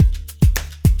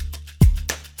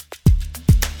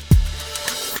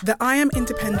The I Am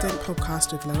Independent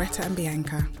podcast with Loretta and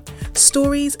Bianca.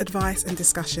 Stories, advice and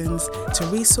discussions to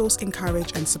resource,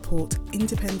 encourage and support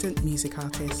independent music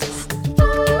artists.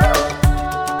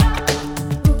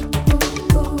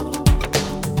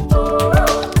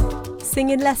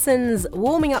 Singing lessons,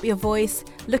 warming up your voice,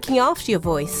 looking after your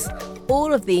voice.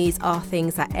 All of these are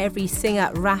things that every singer,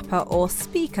 rapper or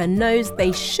speaker knows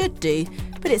they should do,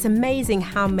 but it's amazing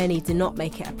how many do not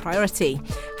make it a priority.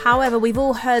 However, we've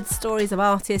all heard stories of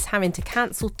artists having to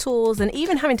cancel tours and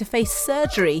even having to face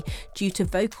surgery due to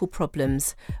vocal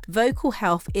problems. Vocal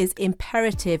health is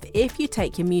imperative if you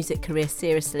take your music career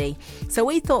seriously. So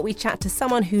we thought we'd chat to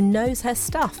someone who knows her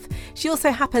stuff. She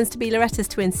also happens to be Loretta's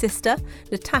twin sister.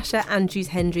 Natasha Andrews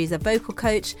Hendry is a vocal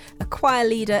coach, a choir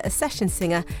leader, a session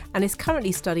singer, and is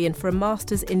currently studying for a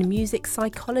master's in music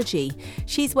psychology.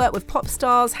 She's worked with pop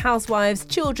stars, housewives,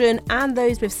 children, and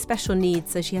those with special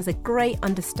needs, so she has a great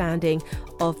understanding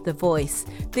of the voice.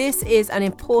 This is an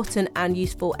important and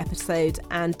useful episode,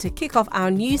 and to kick off our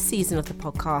new season of the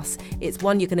podcast, it's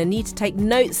one you're going to need to take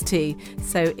notes to,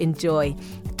 so enjoy.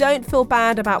 Don't feel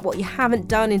bad about what you haven't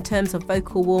done in terms of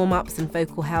vocal warm-ups and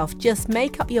vocal health. Just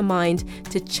make up your mind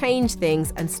to change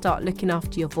things and start looking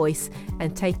after your voice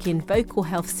and taking vocal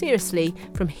health seriously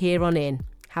from here on in.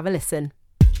 Have a listen.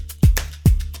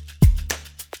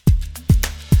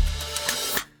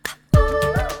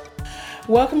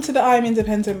 Welcome to the I Am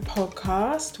Independent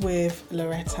podcast with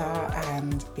Loretta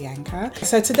and Bianca.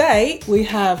 So today we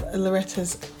have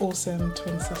Loretta's awesome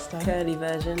twin sister. Curly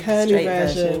version.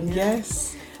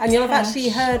 Yes. And you'll have actually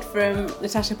heard from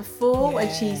Natasha before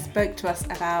when she spoke to us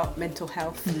about mental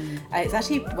health. It's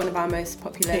actually one of our most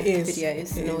popular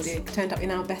videos in audio. It turned up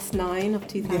in our best 9 of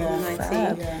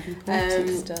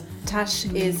 2019. Tash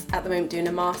is at the moment doing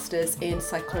a master's in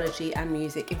psychology and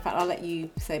music. In fact, I'll let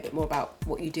you say a bit more about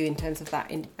what you do in terms of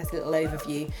that as a little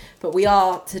overview. But we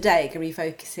are today going to be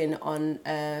focusing on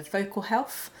vocal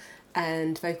health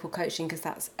and vocal coaching, because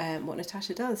that's what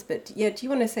Natasha does. But yeah, do you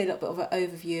want to say a little bit of an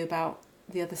overview about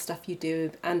the other stuff you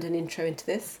do and an intro into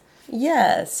this?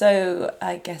 Yeah, so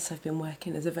I guess I've been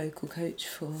working as a vocal coach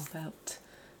for about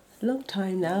a long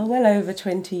time now, well over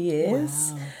 20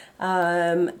 years.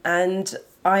 Wow. And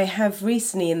I have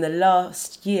recently, in the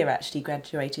last year, actually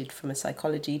graduated from a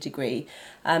psychology degree.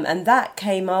 And that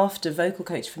came after vocal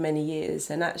coach for many years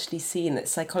and actually seeing that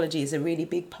psychology is a really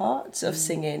big part of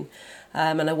singing.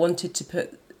 And I wanted to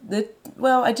put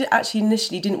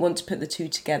initially didn't want to put the two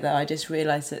together. I just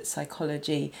realised that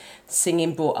psychology,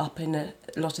 singing brought up in a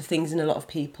lot of things in a lot of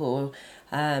people.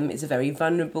 It's a very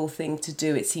vulnerable thing to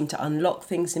do. It seemed to unlock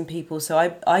things in people. So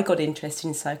I got interested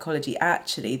in psychology,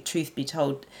 actually, truth be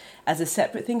told, as a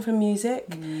separate thing from music.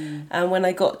 And when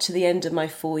I got to the end of my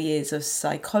 4 years of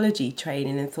psychology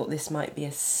training and thought this might be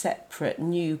a separate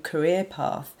new career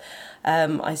path,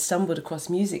 I stumbled across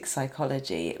music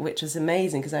psychology, which was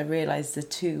amazing because I realised the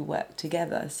two work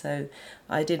together. So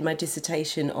I did my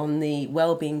dissertation on the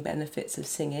well-being benefits of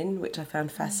singing, which I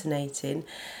found fascinating,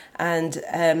 and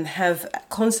have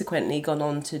consequently gone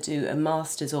on to do a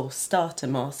master's or start a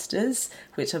master's,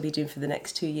 which I'll be doing for the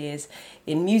next 2 years,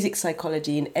 in music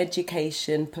psychology, in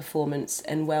education, performance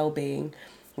and well-being,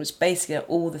 which basically are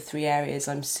all the 3 areas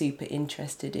I'm super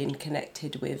interested in,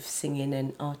 connected with singing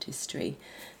and artistry.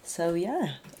 So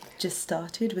yeah, just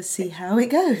started. We'll see how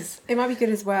it goes. It might be good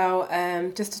as well,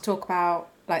 just to talk about,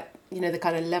 like, you know, the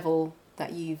kind of level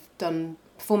that you've done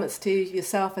performance to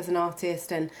yourself as an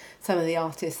artist and some of the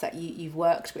artists that you've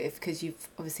worked with, because you've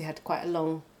obviously had quite a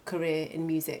long career in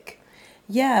music.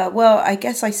 Yeah, well, I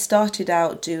guess I started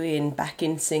out doing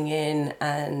backing singing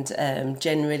and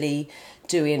generally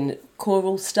doing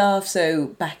choral stuff. So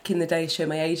back in the day, show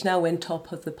my age now, when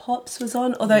Top of the Pops was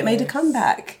on, although it made a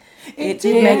comeback. It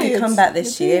did make a comeback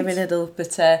this year, a little,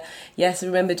 but yes, I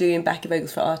remember doing backing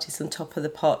vocals for artists on Top of the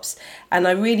Pops, and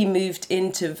I really moved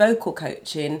into vocal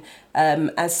coaching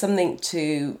as something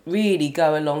to really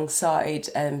go alongside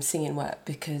singing work,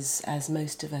 because as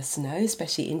most of us know,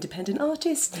 especially independent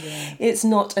artists, it's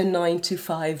not a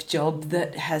 9-to-5 job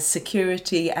that has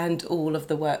security and all of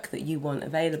the work that you want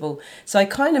available. So I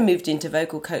kind of moved into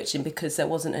vocal coaching because there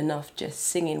wasn't enough just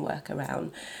singing work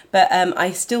around. But I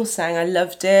still sang, I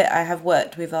loved it. I have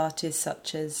worked with artists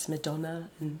such as Madonna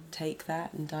and Take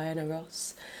That and Diana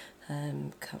Ross.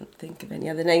 Can't think of any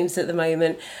other names at the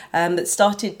moment, that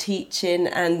started teaching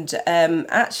and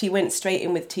actually went straight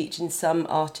in with teaching some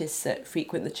artists that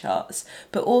frequent the charts,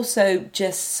 but also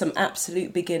just some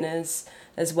absolute beginners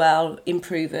as well,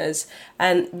 improvers,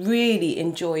 and really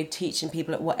enjoyed teaching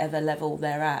people at whatever level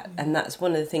they're at. And that's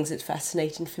one of the things that's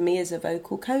fascinating for me as a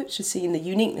vocal coach, is seeing the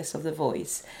uniqueness of the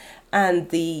voice and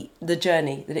the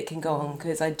journey that it can go on.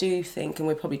 Because I do think, and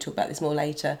we'll probably talk about this more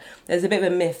later, there's a bit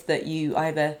of a myth that you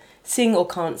either sing or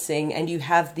can't sing, and you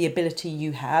have the ability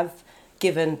you have,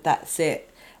 given that's it,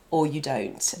 or you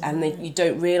don't. And then you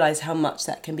don't realise how much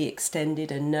that can be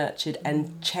extended and nurtured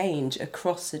and change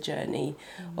across the journey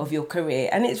of your career.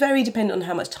 And it's very dependent on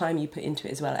how much time you put into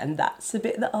it as well. And that's the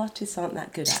bit that artists aren't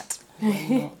that good at.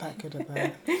 I'm not that good at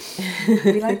that.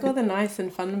 We like all the nice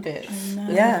and fun bits.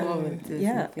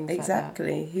 Yeah,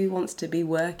 exactly. Who wants to be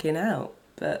working out?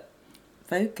 But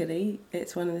vocally,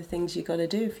 it's one of the things you got to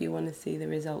do if you want to see the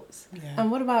results. Yeah.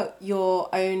 And what about your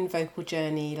own vocal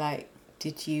journey? Like,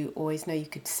 did you always know you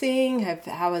could sing?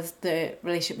 How has the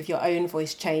relationship with your own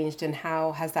voice changed, and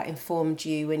how has that informed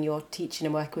you when you're teaching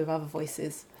and working with other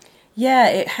voices? Yeah,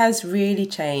 it has really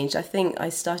changed. I think I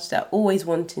started out always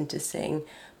wanting to sing,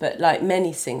 but like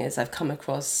many singers I've come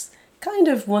across, kind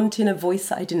of wanting a voice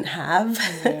that I didn't have,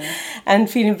 and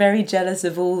feeling very jealous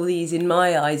of all these, in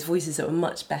my eyes, voices that were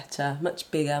much better,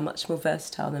 much bigger, much more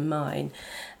versatile than mine.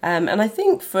 And I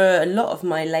think for a lot of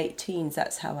my late teens,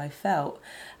 that's how I felt.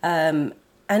 And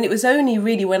it was only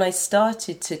really when I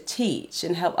started to teach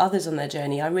and help others on their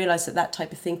journey, I realised that that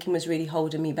type of thinking was really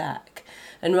holding me back.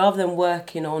 And rather than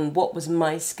working on what was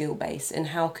my skill base and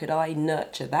how could I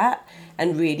nurture that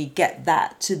and really get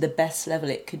that to the best level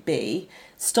it could be,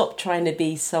 stop trying to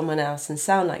be someone else and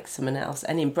sound like someone else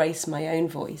and embrace my own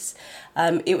voice.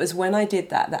 It was when I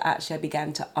did that actually I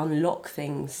began to unlock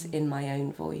things in my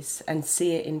own voice and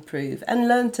see it improve and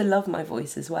learn to love my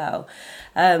voice as well.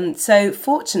 So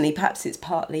fortunately, perhaps it's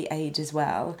partly age as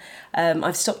well.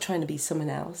 I've stopped trying to be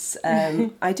someone else.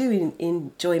 I do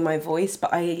enjoy my voice, but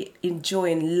I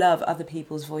enjoy and love other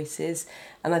people's voices.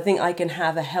 And I think I can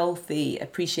have a healthy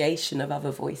appreciation of other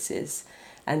voices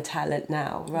and talent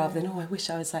now, rather than, I wish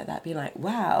I was like that, being like,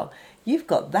 wow, you've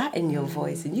got that in your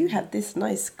voice and you have this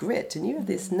nice grit and you have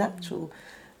this natural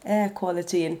air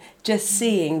quality. And just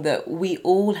seeing that we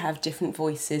all have different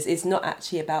voices is not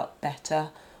actually about better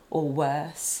or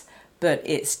worse, but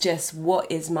it's just,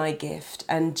 what is my gift?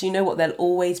 And do you know what? There'll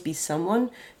always be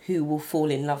someone who will fall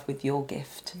in love with your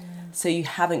gift. So you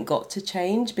haven't got to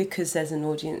change, because there's an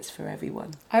audience for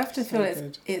everyone. I often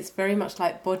feel it's very much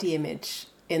like body image,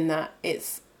 in that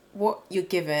it's what you're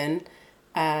given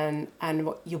and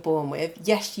what you're born with.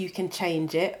 Yes, you can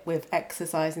change it with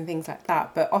exercise and things like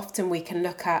that, but often we can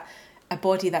look at a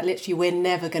body that literally we're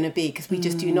never going to be, because we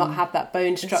just do not have that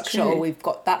bone structure, or we've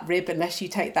got that rib. Unless you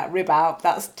take that rib out,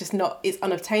 that's just not, it's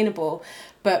unobtainable.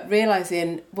 But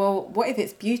realising, well, what if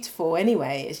it's beautiful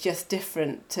anyway? It's just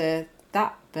different to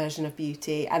that version of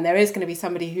beauty, and there is going to be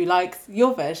somebody who likes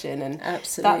your version. And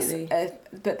absolutely,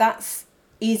 but that's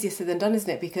easier said than done, isn't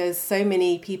it? Because so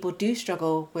many people do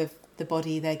struggle with the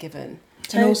body they're given.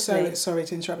 And also, sorry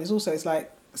to interrupt, it's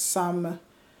like some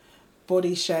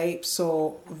body shapes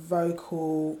or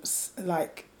vocal,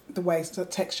 like the way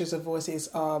textures of voices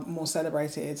are more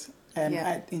celebrated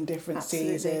in different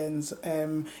seasons,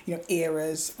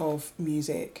 eras of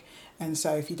music. And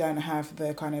so if you don't have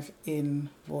the kind of in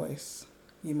voice,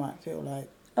 you might feel like,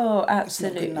 oh,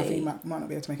 absolutely, it's not good enough. You might not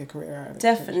be able to make a career out of it.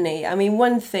 Definitely. I mean,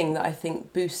 one thing that I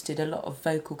think boosted a lot of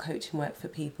vocal coaching work for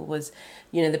people was,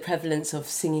 the prevalence of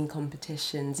singing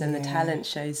competitions and the talent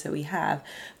shows that we have.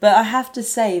 But I have to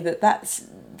say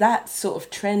that sort of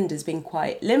trend has been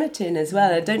quite limiting as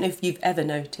well. I don't know if you've ever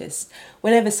noticed,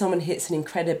 whenever someone hits an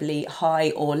incredibly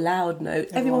high or loud note,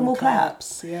 everyone will clap.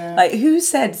 Yeah. Like, who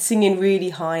said singing really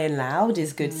high and loud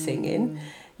is good singing?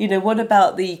 What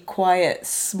about the quiet,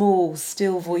 small,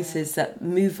 still voices that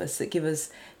move us, that give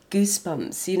us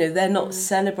goosebumps? They're not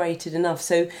celebrated enough.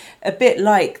 So a bit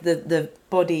like the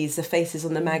bodies, the faces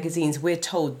on the magazines, we're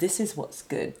told this is what's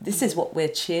good, this is what we're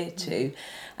cheered to.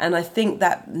 And I think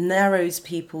that narrows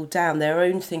people down, their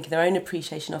own thinking, their own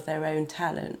appreciation of their own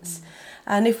talents.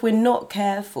 And if we're not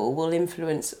careful, we'll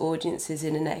influence audiences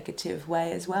in a negative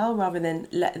way as well, rather than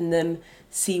letting them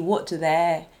see what do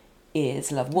their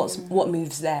ears love, what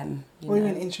moves them. Or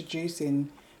even introducing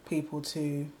people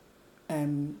to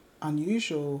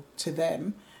unusual to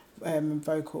them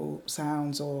vocal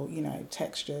sounds or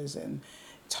textures and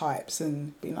types,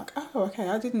 and being like, oh, okay,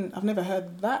 I've never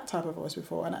heard that type of voice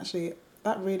before, and actually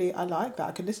that really, I like that.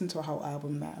 I could listen to a whole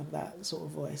album of that sort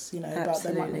of voice, Absolutely. But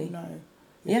they might not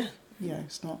know.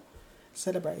 It's not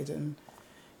celebrated and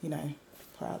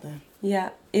put out there. Yeah,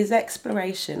 is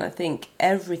exploration. I think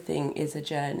everything is a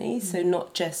journey, so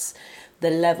not just the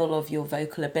level of your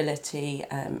vocal ability,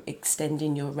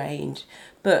 extending your range,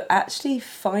 but actually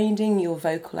finding your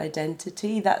vocal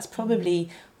identity. That's probably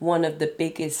one of the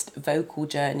biggest vocal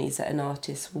journeys that an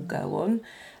artist will go on.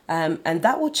 And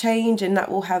that will change, and that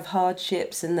will have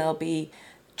hardships, and there'll be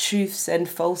truths and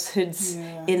falsehoods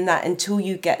in that, until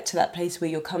you get to that place where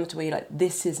you're comfortable, you're like,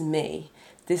 this is me.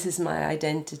 This is my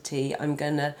identity. I'm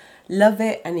going to love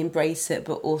it and embrace it,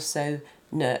 but also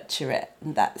nurture it.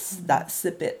 And that's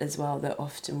the bit as well that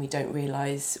often we don't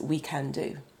realise we can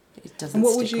do. It doesn't.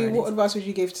 And what advice would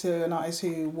you give to an artist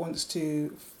who wants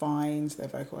to find their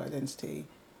vocal identity?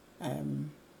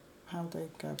 How do they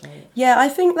go about it? Yeah, I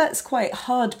think that's quite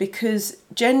hard, because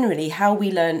generally how we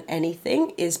learn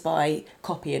anything is by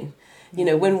copying. You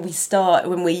know, when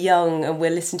we're young and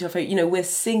we're listening to we're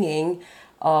singing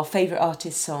our favourite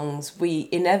artist songs, we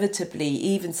inevitably,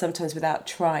 even sometimes without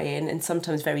trying, and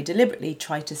sometimes very deliberately,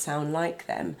 try to sound like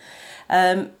them.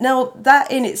 Now,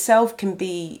 that in itself can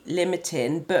be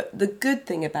limiting, but the good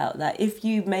thing about that, if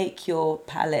you make your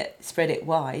palette, spread it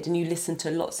wide, and you listen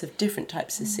to lots of different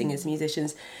types of singers,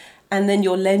 musicians, and then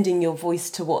you're lending your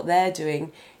voice to what they're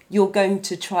doing, you're going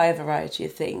to try a variety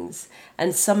of things.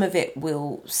 And some of it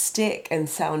will stick and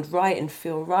sound right and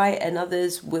feel right, and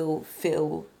others will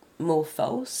feel more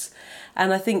false.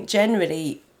 And I think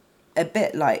generally, a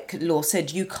bit like Law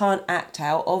said, you can't act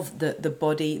out of the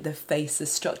body, the face, the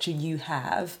structure you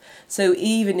have. So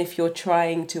even if you're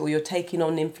trying to, or you're taking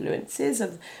on influences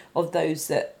of those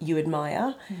that you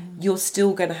admire, you're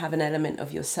still going to have an element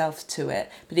of yourself to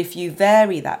it. But if you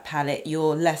vary that palette,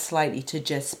 you're less likely to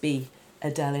just be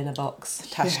Adele in a box.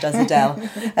 Tash does Adele.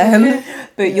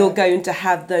 But you're going to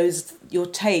have those, you'll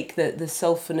take the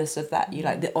soulfulness of that, you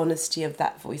like the honesty of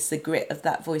that voice, the grit of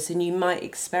that voice, and you might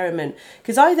experiment.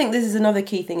 Because I think this is another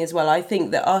key thing as well. I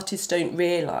think that artists don't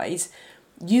realise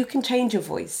you can change your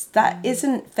voice. That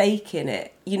isn't faking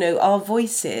it. You know, our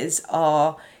voices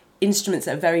are instruments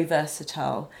that are very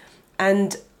versatile.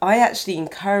 And I actually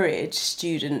encourage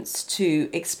students to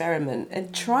experiment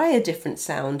and try a different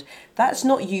sound. That's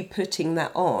not you putting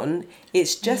that on.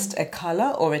 It's just a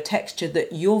colour or a texture that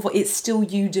it's still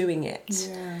you doing it.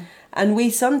 Yeah. And we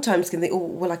sometimes can think, oh,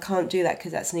 well, I can't do that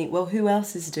because that's neat. Well, who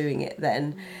else is doing it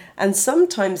then? And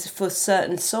sometimes for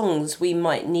certain songs, we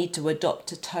might need to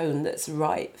adopt a tone that's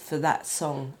right for that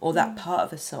song or that part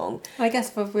of a song. I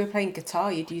guess if we were playing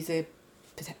guitar, you'd use a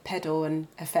pedal and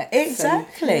effects.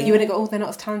 Exactly. And you wouldn't go, oh, they're not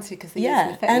as talented because they use an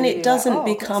effect. And it doesn't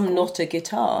like, become cool. not a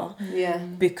guitar. Yeah.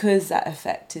 Because that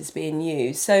effect is being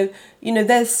used. So, you know,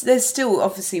 there's still,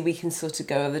 obviously we can sort of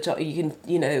go over the top. You can,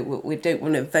 you know, we don't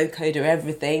want to vocoder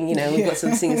everything. You know, we've got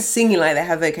some singers singing like they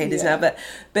have vocoders now. But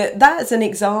that's an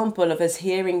example of us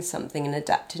hearing something and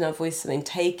adapting our voice and then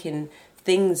taking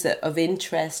things that of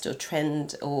interest or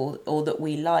trend or that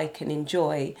we like and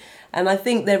enjoy. And I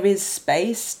think there is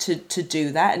space to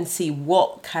do that and see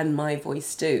what can my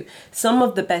voice do. Some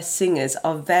of the best singers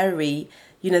are very,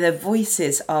 you know, their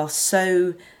voices are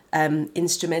so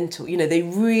instrumental. You know, they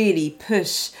really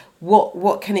push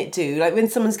what can it do? Like when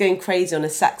someone's going crazy on a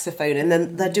saxophone and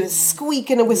then they do a squeak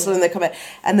and a whistle and they come out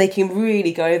and they can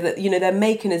really go over, you know, they're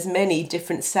making as many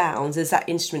different sounds as that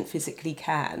instrument physically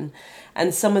can.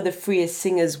 And some of the freest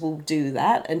singers will do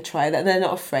that and try that. They're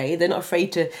not afraid. They're not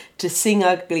afraid to sing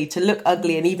ugly, to look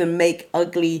ugly and even make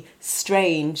ugly,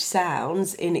 strange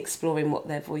sounds in exploring what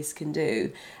their voice can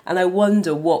do. And I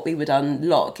wonder what we would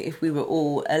unlock if we were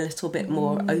all a little bit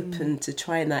more open to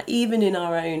trying that, even in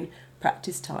our own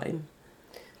practice time.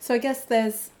 So I guess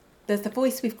there's the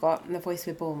voice we've got and the voice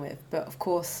we're born with. But of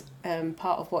course,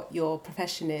 part of what your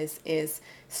profession is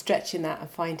stretching that and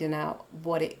finding out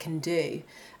what it can do.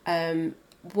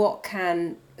 What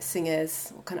can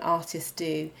singers, what can artists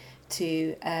do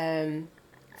to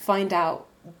find out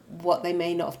what they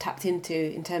may not have tapped into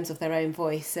in terms of their own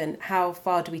voice, and how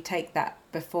far do we take that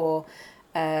before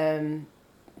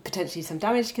potentially some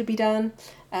damage could be done?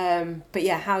 But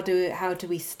yeah, how do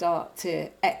we start to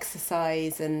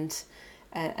exercise and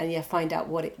find out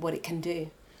what it can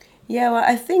do? Yeah, well,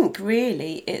 I think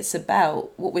really it's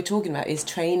about what we're talking about is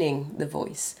training the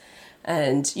voice.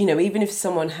 And, you know, even if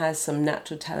someone has some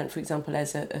natural talent, for example,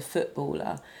 as a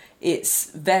footballer, it's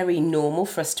very normal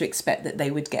for us to expect that they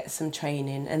would get some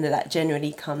training, and that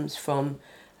generally comes from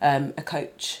a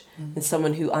coach and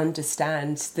someone who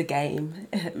understands the game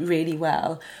really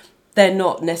well. They're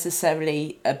not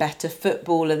necessarily a better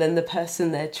footballer than the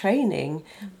person they're training,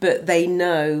 but they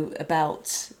know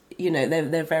about, you know,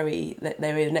 they're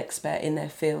an expert in their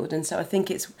field. And so I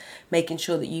think it's making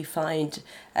sure that you find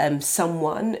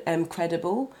someone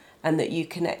credible and that you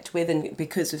connect with. And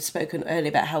because we've spoken earlier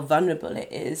about how vulnerable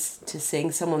it is to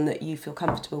sing, someone that you feel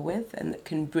comfortable with and that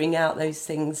can bring out those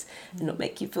things and not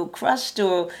make you feel crushed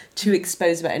or too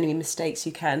exposed about any mistakes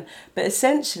you can. But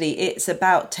essentially it's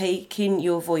about taking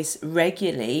your voice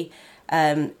regularly,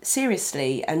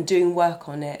 seriously, and doing work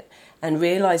on it, and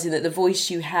realising that the voice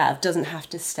you have doesn't have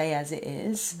to stay as it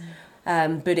is.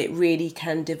 But it really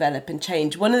can develop and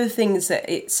change. One of the things that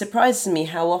it surprises me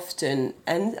how often,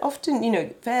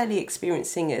 fairly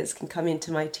experienced singers can come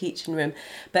into my teaching room,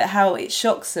 but how it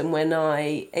shocks them when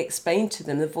I explain to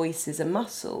them the voice is a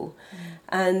muscle.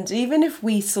 And even if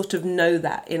we sort of know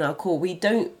that in our core, we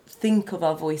don't think of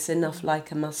our voice enough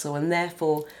like a muscle, and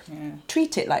therefore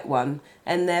treat it like one,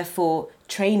 and therefore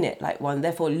train it like one,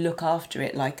 therefore look after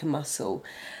it like a muscle.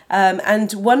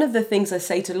 And one of the things I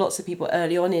say to lots of people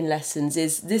early on in lessons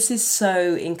is this is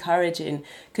so encouraging,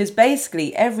 because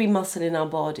basically every muscle in our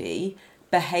body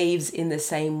behaves in the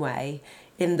same way,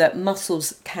 in that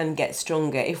muscles can get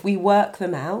stronger. If we work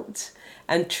them out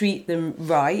and treat them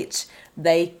right,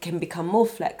 they can become more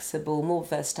flexible, more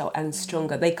versatile and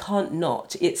stronger. They can't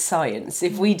not. It's science.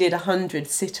 If we did 100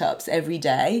 sit-ups every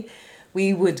day,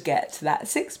 we would get that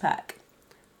six-pack.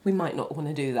 We might not want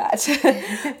to do that.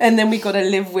 And then we've got to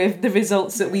live with the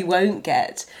results that we won't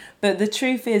get. But the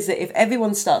truth is that if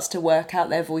everyone starts to work out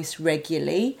their voice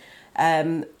regularly,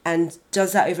 and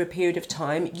does that over a period of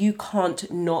time, you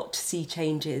can't not see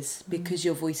changes, because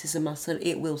your voice is a muscle.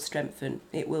 It will strengthen,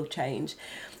 it will change.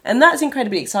 And that's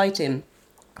incredibly exciting,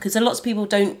 because lots of people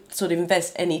don't sort of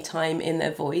invest any time in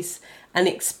their voice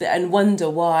and wonder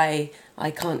why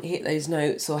I can't hit those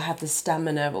notes or have the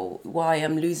stamina, or why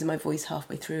I'm losing my voice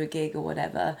halfway through a gig or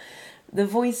whatever. The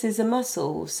voice is a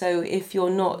muscle. So if you're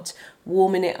not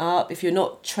warming it up, if you're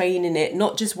not training it,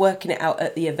 not just working it out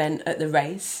at the event, at the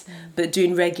race, but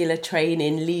doing regular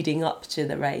training leading up to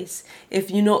the race,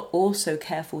 if you're not also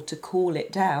careful to cool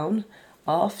it down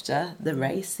after the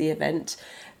race, the event,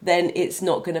 then it's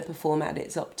not going to perform at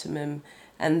its optimum.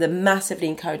 And the massively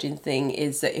encouraging thing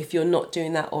is that if you're not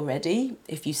doing that already,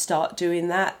 if you start doing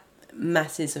that,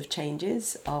 masses of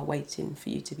changes are waiting for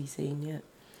you to be seen. Yeah.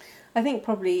 I think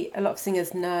probably a lot of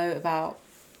singers know about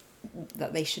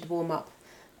that they should warm up,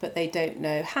 but they don't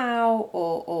know how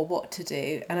or what to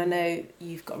do. And I know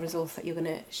you've got a resource that you're going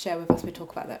to share with us. We'll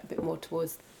talk about that a bit more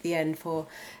towards the end for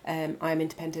I'm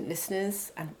Independent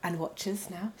listeners and watchers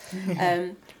now.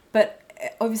 But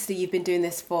obviously you've been doing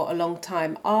this for a long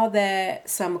time. Are there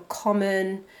some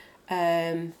common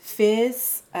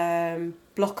fears,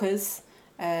 blockers,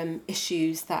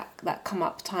 issues that come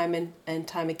up time and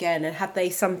time again, and have they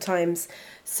sometimes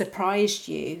surprised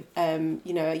you?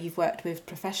 You've worked with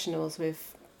professionals,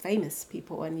 with famous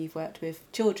people, and you've worked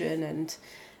with children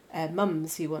and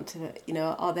mums who want to,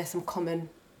 are there some common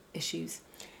issues?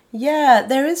 Yeah,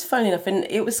 there is, funny enough, and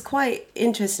it was quite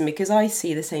interesting because I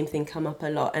see the same thing come up a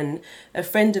lot. And a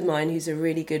friend of mine who's a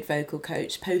really good vocal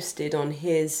coach posted on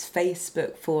his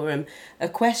Facebook forum a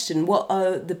question: what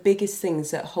are the biggest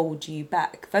things that hold you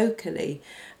back vocally?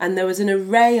 And there was an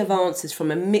array of answers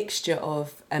from a mixture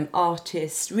of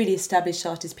artists, really established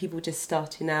artists, people just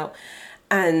starting out.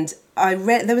 And I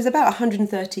read, there was about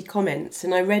 130 comments,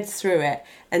 and I read through it,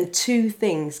 and two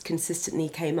things consistently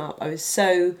came up. I was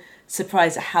so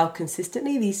surprised at how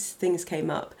consistently these things came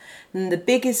up. And the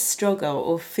biggest struggle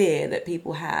or fear that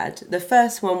people had, the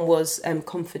first one was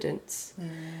confidence.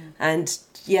 And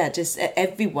yeah, just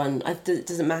everyone, it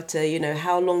doesn't matter,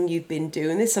 how long you've been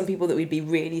doing this. Some people that would be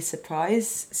really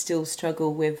surprised still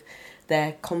struggle with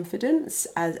their confidence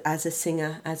as a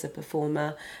singer, as a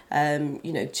performer,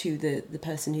 to the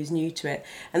person who's new to it.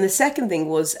 And the second thing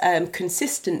was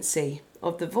consistency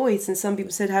of the voice. And some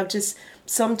people said how just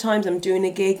sometimes I'm doing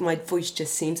a gig, my voice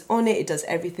just seems on it does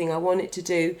everything I want it to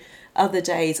do. Other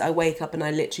days I wake up and I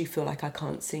literally feel like I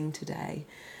can't sing today.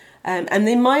 And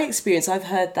in my experience, I've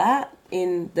heard that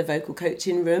in the vocal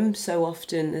coaching room so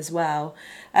often as well.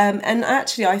 And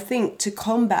actually, I think to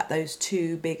combat those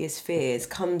two biggest fears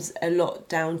comes a lot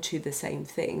down to the same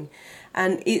thing.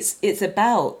 And it's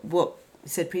about what I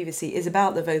said previously, is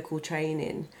about the vocal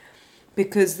training.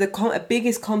 Because the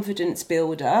biggest confidence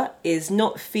builder is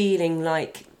not feeling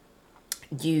like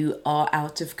you are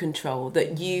out of control,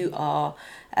 that you are,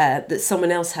 that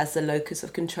someone else has the locus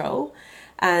of control.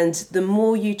 And the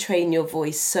more you train your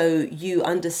voice so you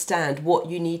understand what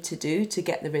you need to do to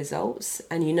get the results,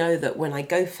 and you know that when I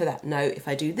go for that note, if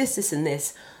I do this, this and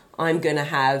this, I'm going to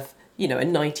have, a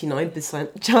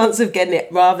 99% chance of getting it,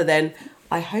 rather than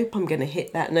I hope I'm going to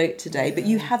hit that note today. But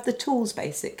you have the tools,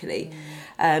 basically.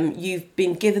 You've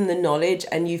been given the knowledge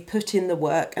and you've put in the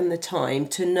work and the time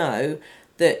to know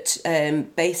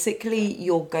that basically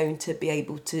you're going to be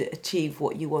able to achieve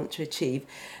what you want to achieve.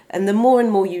 And the more and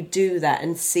more you do that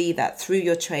and see that through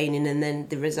your training and then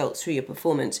the results through your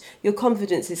performance, your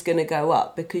confidence is going to go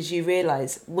up, because you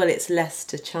realise, well, it's less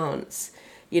to chance.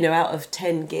 You know, out of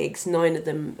 10 gigs, 9 of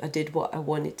them I did what I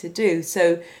wanted to do.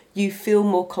 So you feel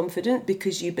more confident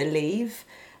because you believe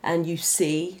and you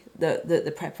see that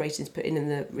the preparation's put in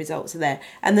and the results are there.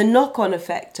 And the knock-on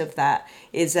effect of that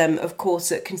is, of course,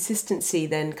 that consistency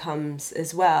then comes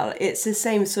as well. It's the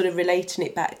same, sort of relating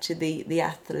it back to the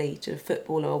athlete or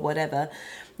footballer or whatever,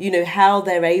 you know, how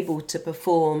they're able to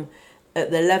perform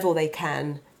at the level they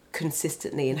can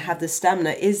consistently and have the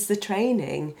stamina is the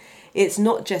training. It's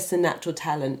not just the natural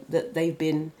talent that they've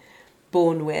been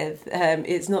born with.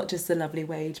 It's not just the lovely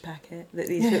wage packet that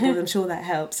these footballers, I'm sure that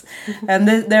helps. And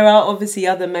there are obviously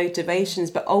other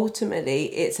motivations, but ultimately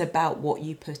it's about what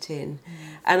you put in.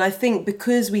 And I think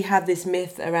because we have this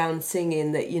myth around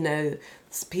singing that, you know,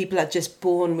 people are just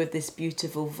born with this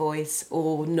beautiful voice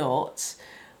or not,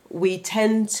 we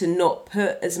tend to not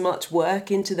put as much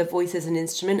work into the voice as an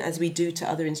instrument as we do to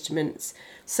other instruments.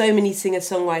 So many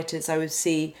singer-songwriters I would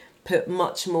see put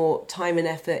much more time and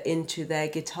effort into their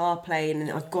guitar playing,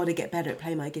 and I've got to get better at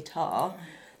playing my guitar.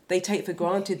 They take for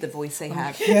granted the voice they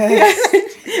have.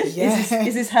 Yes.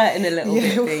 Is this hurting a little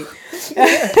bit, Pete?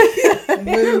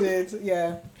 Wounded,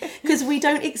 yeah. Because we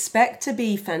don't expect to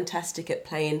be fantastic at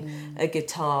playing a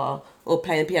guitar or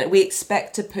playing the piano. We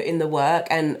expect to put in the work,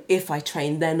 and if I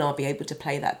train, then I'll be able to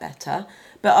play that better.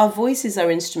 But our voices are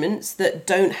instruments that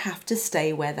don't have to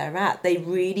stay where they're at. They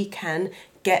really can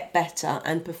get better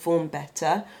and perform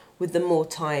better with the more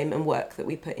time and work that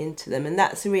we put into them. And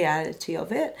that's the reality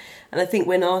of it. And I think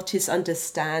when artists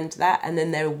understand that and then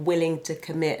they're willing to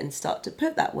commit and start to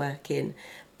put that work in,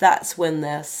 that's when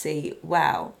they'll see,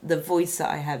 wow, the voice that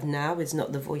I have now is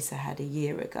not the voice I had a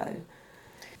year ago.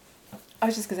 I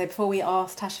was just going to say, before we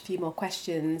ask Tash a few more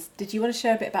questions, did you want to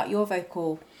share a bit about your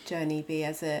vocal journey, Bea,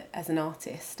 as an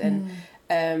artist? And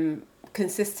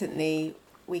consistently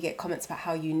we get comments about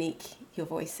how unique your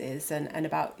voice is and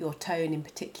about your tone in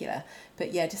particular.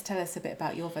 But yeah, just tell us a bit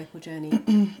about your vocal journey.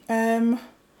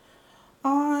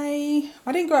 I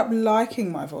didn't grow up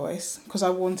liking my voice because I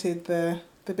wanted the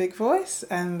big voice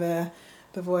and the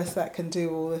voice that can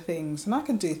do all the things. And I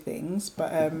can do things,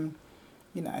 but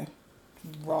you know,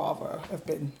 rather have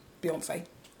been Beyonce.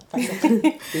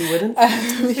 You wouldn't?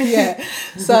 Yeah.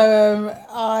 So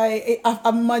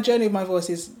my journey with my voice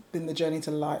has been the journey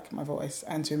to like my voice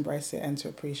and to embrace it and to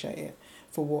appreciate it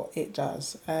for what it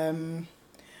does.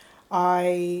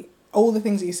 All the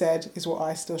things that you said is what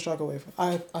I still struggle with.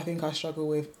 I think I struggle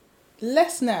with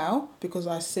less now because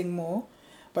I sing more,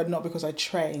 but not because I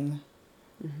train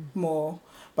more.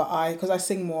 But because I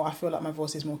sing more, I feel like my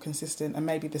voice is more consistent, and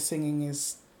maybe the singing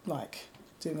is like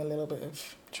doing a little bit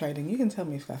of training. You can tell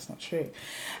me if that's not true.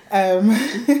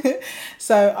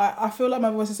 So I feel like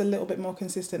my voice is a little bit more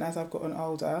consistent as I've gotten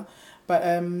older, but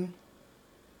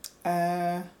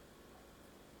I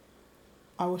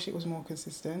wish it was more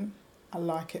consistent. I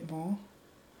like it more.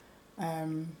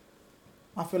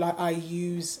 I feel like I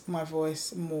use my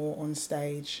voice more on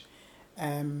stage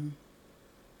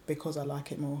because I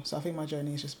like it more. So I think my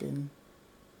journey has just been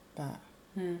that.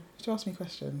 Did you ask me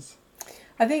questions?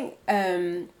 I think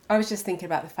I was just thinking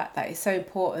about the fact that it's so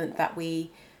important that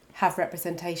we have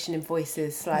representation in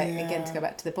voices, like, again, to go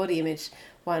back to the body image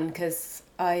one, because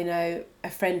I know a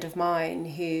friend of mine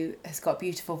who has got a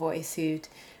beautiful voice who'd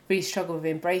really struggled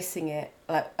with embracing it.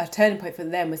 Like, a turning point for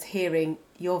them was hearing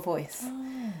your voice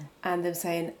and them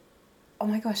saying, oh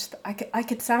my gosh, I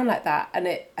could sound like that,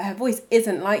 and her voice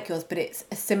isn't like yours, but it's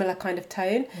a similar kind of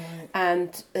tone. Right.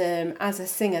 And as a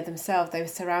singer themselves, they were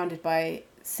surrounded by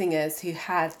singers who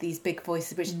had these big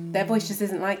voices, which their voice just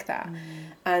isn't like that.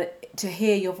 And to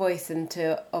hear your voice and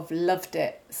to have loved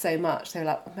it so much, they were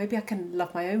like, well, maybe I can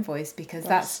love my own voice, because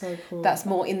that's so cool. That's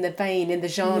more in the vein, in the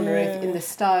genre, in the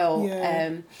style.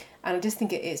 Yeah. And I just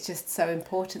think it's just so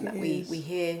important that we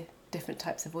hear different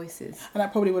types of voices. And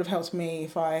that probably would have helped me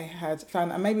if I had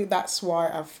found, and maybe that's why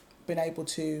I've been able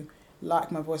to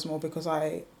like my voice more, because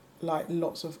I like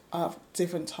lots of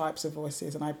different types of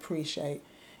voices, and I appreciate,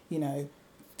 you know,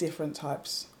 different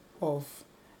types of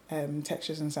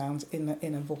textures and sounds in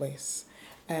a voice,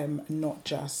 not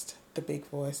just the big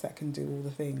voice that can do all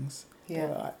the things.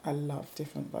 Yeah. I love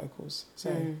different vocals. So,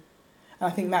 and I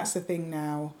think that's the thing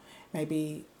now.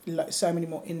 Maybe so many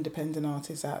more independent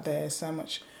artists out there, so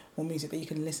much more music that you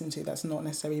can listen to that's not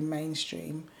necessarily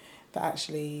mainstream, that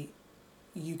actually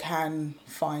you can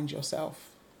find yourself,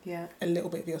 a little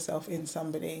bit of yourself in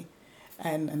somebody.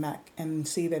 and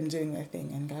see them doing their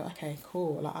thing and go, okay,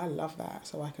 cool, like I love that,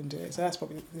 so I can do it. So that's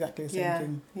probably exactly the same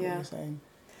thing what you're saying.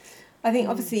 I think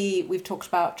obviously we've talked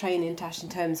about training, Tash, in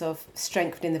terms of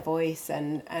strengthening the voice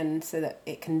and so that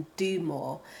it can do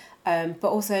more. But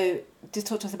also just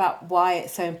talk to us about why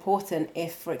it's so important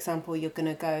if, for example, you're going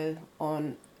to go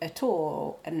on a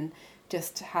tour, and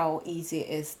just how easy it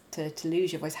is to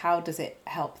lose your voice. How does it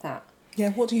help that?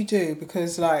 Yeah, what do you do?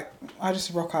 Because like I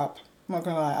just rock up. I'm not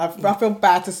going to lie. I feel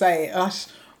bad to say it. I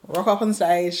just rock up on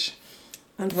stage.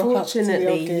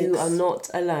 Unfortunately, you are not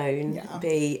alone,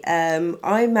 B.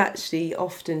 I'm actually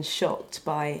often shocked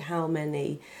by how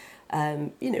many,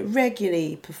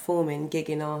 regularly performing,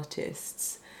 gigging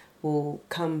artists will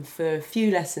come for a few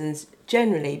lessons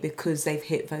generally because they've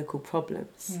hit vocal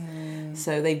problems.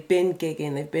 So they've been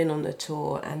gigging, they've been on the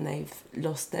tour and they've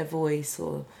lost their voice,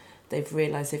 or they've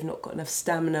realised they've not got enough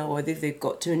stamina, or they've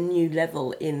got to a new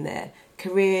level in their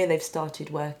career. They've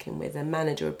started working with a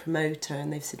manager or promoter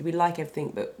and they've said, we like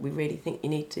everything, but we really think you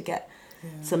need to get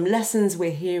some lessons.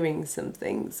 We're hearing some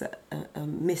things that are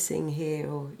missing here,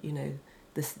 or,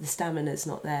 the stamina's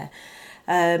not there.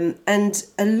 And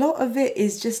a lot of it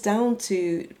is just down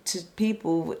to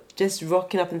people just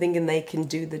rocking up and thinking they can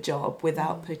do the job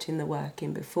without putting the work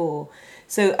in before.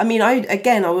 So, I mean, I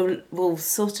will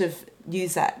sort of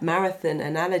use that marathon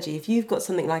analogy. If you've got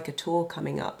something like a tour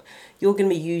coming up, you're going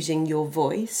to be using your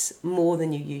voice more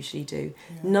than you usually do.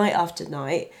 Night after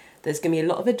night, there's going to be a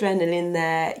lot of adrenaline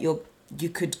there. You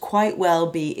could quite well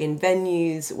be in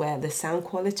venues where the sound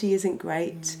quality isn't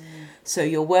great. So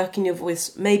you're working your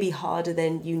voice maybe harder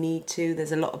than you need to.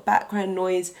 There's a lot of background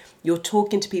noise. You're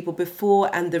talking to people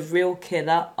before and the real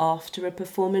killer after a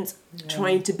performance,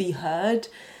 trying to be heard.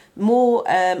 More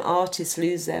artists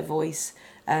lose their voice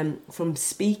from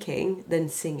speaking than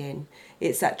singing.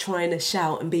 It's that trying to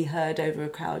shout and be heard over a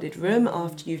crowded room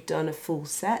after you've done a full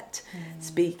set,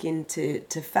 speaking to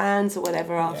fans or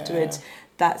whatever afterwards.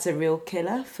 That's a real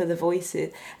killer for the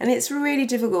voices. And it's really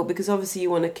difficult because obviously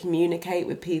you want to communicate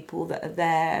with people that are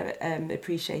there,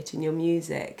 appreciating your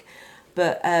music.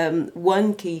 But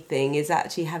one key thing is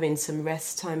actually having some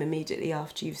rest time immediately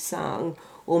after you've sung,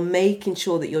 or making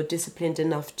sure that you're disciplined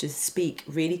enough to speak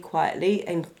really quietly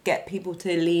and get people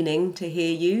to lean in to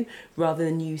hear you rather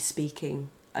than you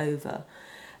speaking over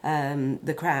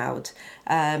the crowd.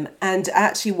 And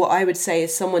actually what I would say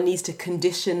is someone needs to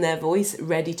condition their voice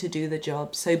ready to do the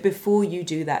job. So before you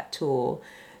do that tour,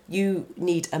 you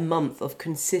need a month of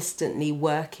consistently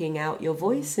working out your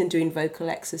voice and doing vocal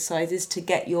exercises to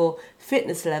get your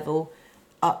fitness level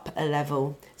up a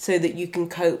level so that you can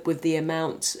cope with the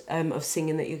amount of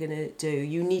singing that you're going to do.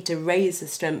 You need to raise the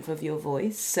strength of your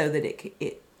voice so that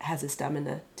it has a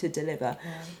stamina to deliver.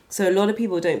 So a lot of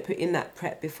people don't put in that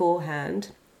prep beforehand.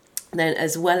 Then,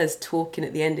 as well as talking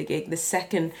at the end of the gig, the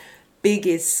second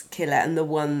biggest killer, and the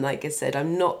one, like I said,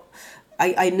 I'm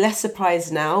less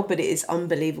surprised now, but it is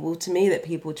unbelievable to me that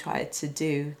people try to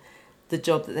do the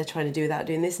job that they're trying to do without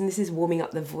doing this. And this is warming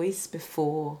up the voice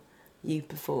before you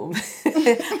perform.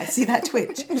 I see that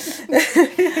twitch.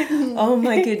 Oh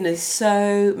my goodness,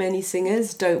 so many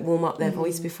singers don't warm up their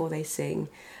voice before they sing.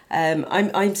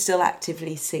 I'm still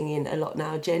actively singing a lot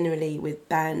now, generally with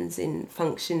bands in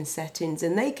function settings,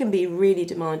 and they can be really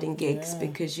demanding gigs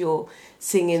because you're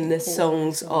singing the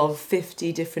songs of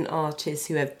 50 different artists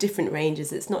who have different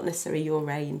ranges. It's not necessarily your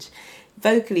range.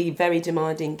 Vocally, very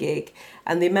demanding gig,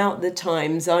 and the amount of the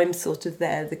times I'm sort of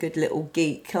there, the good little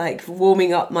geek, like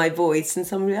warming up my voice, and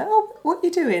somebody like, oh, what are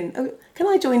you doing? Oh, can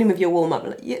I join in with your warm up?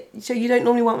 Like, yeah, so you don't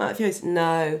normally warm up your voice?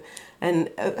 No.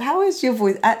 And how is your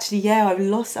voice? Actually, I've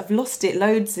lost it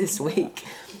loads this week.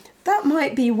 That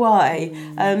might be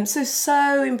why.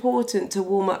 So important to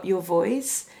warm up your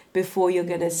voice before you're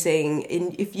going to sing.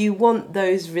 If you want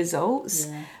those results,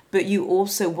 but you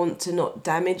also want to not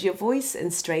damage your voice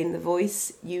and strain the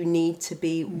voice, you need to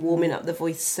be warming up the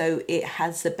voice so it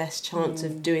has the best chance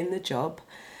of doing the job,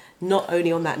 not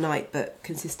only on that night, but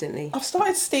consistently. I've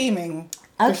started steaming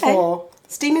before.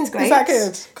 Steaming's great. Is that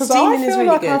good? Because I feel really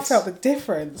like good. I've felt the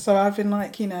difference. So I've been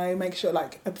like, make sure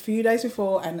like a few days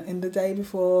before and in the day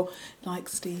before, like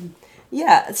steam.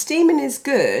 Yeah, steaming is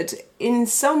good. In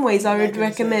some ways, I would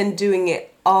recommend doing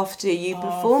it after you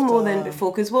perform more than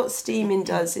before, because what steaming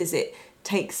does is it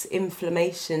takes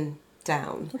inflammation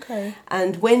down. Okay.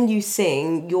 And when you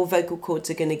sing, your vocal cords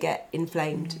are going to get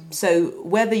inflamed. So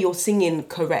whether you're singing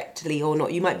correctly or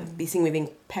not, you might be singing with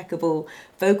impeccable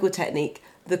vocal technique,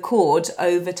 the cords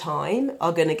over time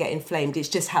are going to get inflamed. It's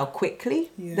just how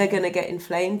quickly they're going to get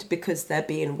inflamed because they're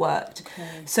being worked.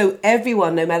 Okay. So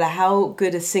everyone, no matter how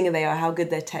good a singer they are, how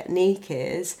good their technique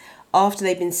is, after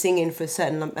they've been singing for a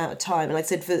certain amount of time, and like I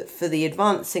said, for the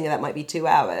advanced singer, that might be 2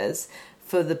 hours.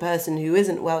 For the person who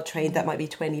isn't well trained, that might be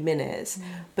 20 minutes.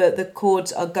 But the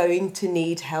cords are going to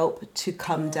need help to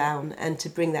come down and to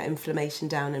bring that inflammation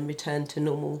down and return to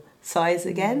normal size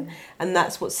again. And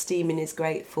that's what steaming is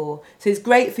great for. So it's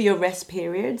great for your rest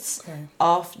periods,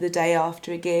 after the day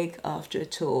after a gig, after a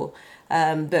tour.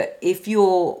 But if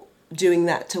you're doing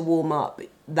that to warm up,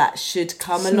 that should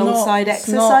come alongside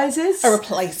exercises. It's not a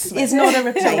replacement. It's not a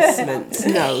replacement.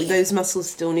 No, those muscles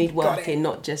still need working,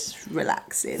 not just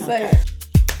relaxing. Okay.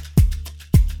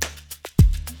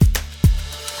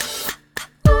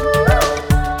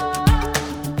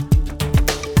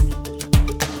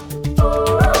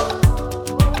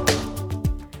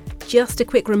 Just a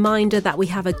quick reminder that we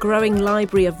have a growing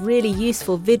library of really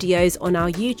useful videos on our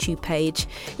YouTube page,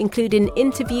 including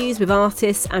interviews with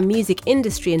artists and music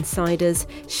industry insiders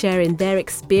sharing their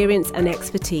experience and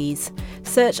expertise.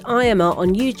 Search IAMR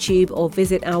on YouTube or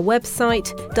visit our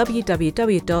website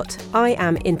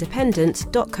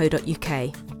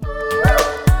www.iamindependent.co.uk.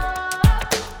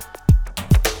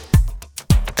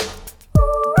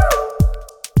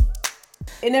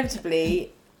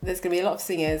 Inevitably, there's going to be a lot of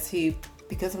singers who,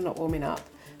 because of not warming up,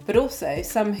 but also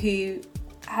some who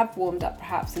have warmed up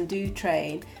perhaps and do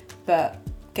train, but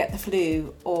get the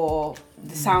flu or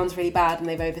the sound's really bad and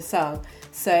they've oversung.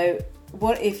 So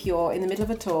what if you're in the middle of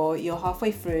a tour, you're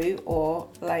halfway through, or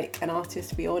like an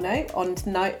artist we all know, on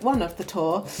night one of the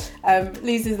tour,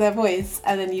 loses their voice,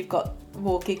 and then you've got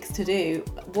more gigs to do?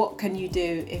 What can you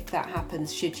do if that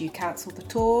happens? Should you cancel the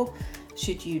tour?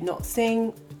 Should you not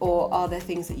sing? Or are there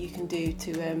things that you can do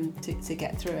to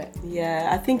get through it? Yeah,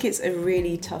 I think it's a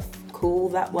really tough call,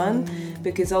 that one,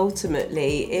 because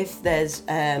ultimately, if there's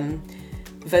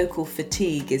vocal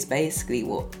fatigue is basically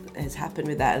what has happened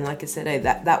with that. And like I said,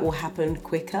 that will happen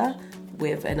quicker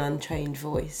with an untrained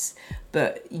voice,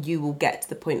 but you will get to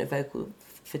the point of vocal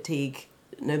fatigue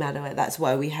no matter what. That's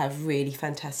why we have really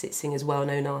fantastic singers,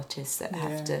 well-known artists that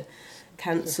have to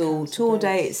cancel tour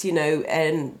dates,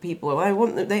 and people,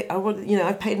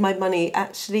 I've paid my money.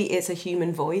 Actually, it's a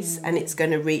human voice, and it's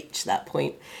going to reach that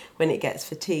point when it gets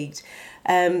fatigued.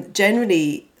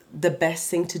 Generally, the best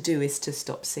thing to do is to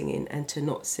stop singing and to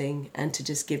not sing and to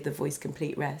just give the voice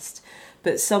complete rest.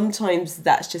 But sometimes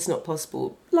that's just not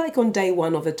possible, like on day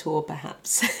one of a tour,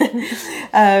 perhaps.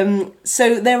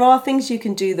 So there are things you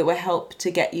can do that will help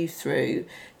to get you through.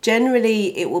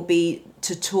 Generally, it will be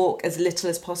to talk as little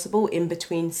as possible in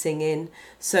between singing.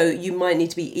 So you might need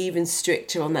to be even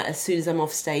stricter on that. As soon as I'm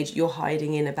off stage, you're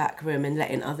hiding in a back room and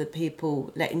letting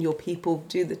your people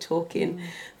do the talking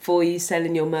for you,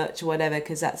 selling your merch or whatever,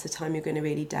 because that's the time you're going to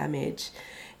really damage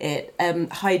it.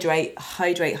 Hydrate.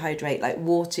 Like,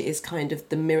 water is kind of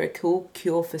the miracle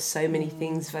cure for so many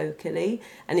things vocally,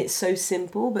 and it's so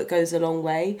simple but goes a long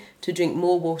way. To drink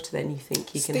more water than you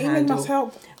think you can handle. Steaming must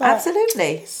help.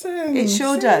 Absolutely. It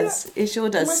sure does.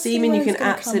 Steaming, you can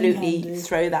absolutely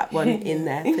throw that one in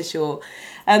there for sure.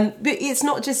 But it's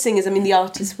not just singers. I mean, the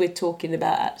artist we're talking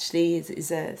about actually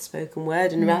is a spoken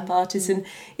word and rap artist, and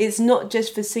it's not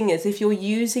just for singers. If you're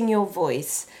using your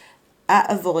voice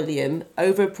at a volume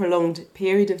over a prolonged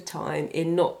period of time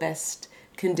in not best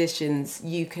conditions,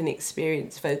 you can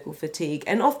experience vocal fatigue,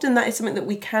 and often that is something that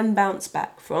we can bounce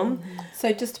back from.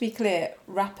 So just to be clear,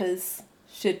 rappers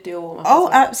should do a warm-up. Oh,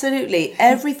 absolutely.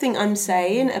 Everything I'm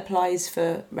saying applies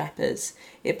for rappers.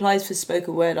 It applies for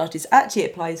spoken word artists. Actually,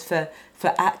 it applies for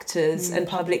actors and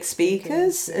public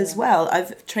speakers as well.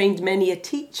 I've trained many a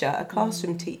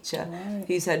classroom teacher,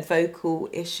 who's had vocal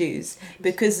issues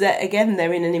because they're in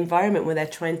an environment where they're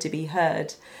trying to be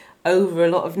heard over a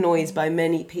lot of noise by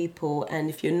many people, and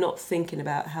if you're not thinking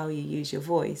about how you use your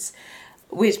voice.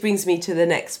 Which brings me to the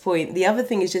next point. The other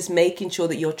thing is just making sure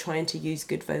that you're trying to use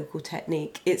good vocal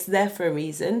technique. It's there for a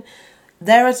reason.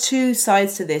 There are two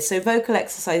sides to this. So vocal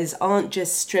exercises aren't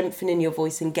just strengthening your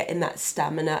voice and getting that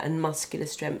stamina and muscular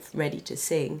strength ready to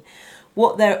sing.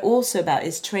 What they're also about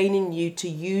is training you to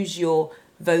use your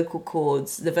vocal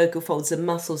cords, the vocal folds, the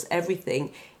muscles,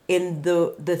 everything in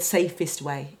the safest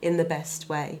way, in the best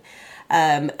way.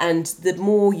 And the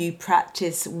more you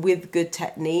practice with good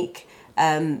technique,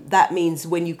 that means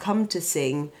when you come to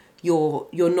sing, you're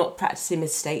not practicing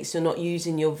mistakes, you're not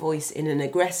using your voice in an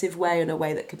aggressive way, in a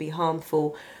way that could be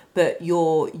harmful, but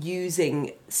you're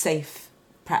using safe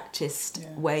practiced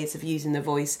ways of using the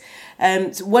voice.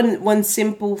 So one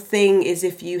simple thing is,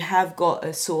 if you have got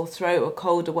a sore throat or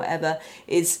cold or whatever,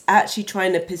 is actually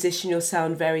trying to position your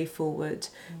sound very forward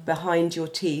behind your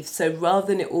teeth. So rather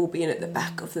than it all being at the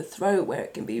back of the throat where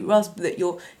it can be raspy, that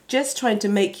you're just trying to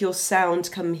make your sound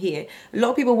come here. A lot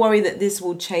of people worry that this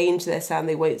will change their sound,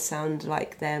 they won't sound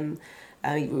like them.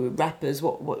 Rappers,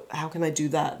 how can I do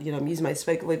that? I'm using my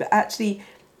spoken word, but actually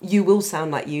you will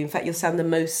sound like you. In fact, you'll sound the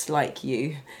most like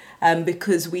you,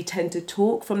 because we tend to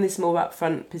talk from this more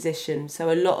upfront position.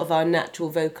 So a lot of our natural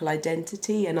vocal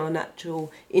identity and our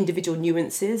natural individual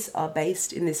nuances are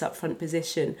based in this upfront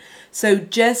position. So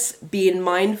just being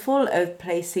mindful of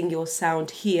placing your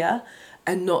sound here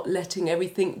and not letting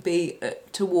everything be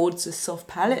towards the soft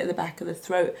palate at the back of the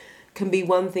throat can be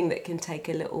one thing that can take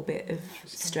a little bit of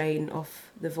strain off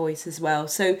the voice as well.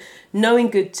 So knowing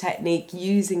good technique,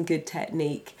 using good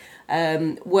technique,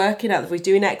 working out the voice,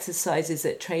 doing exercises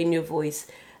that train your voice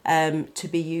to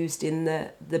be used in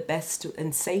the best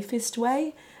and safest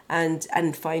way,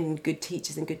 and finding good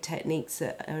teachers and good techniques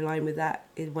that are aligned with that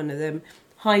is one of them.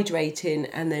 Hydrating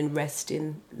and then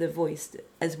resting the voice,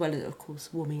 as well as, of course,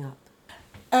 warming up.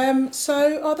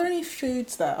 So are there any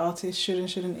foods that artists should and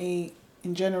shouldn't eat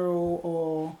in general,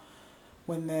 or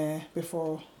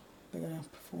before they're going to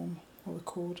perform or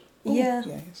record? Ooh, yeah,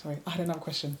 sorry, I had another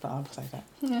question, but I'll say that.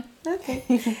 Yeah,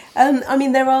 okay. I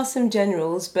mean, there are some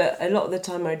generals, but a lot of the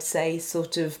time I'd say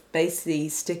sort of basically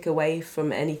stick away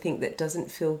from anything that doesn't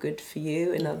feel good for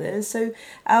you and others. So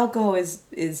alcohol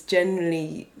is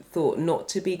generally thought not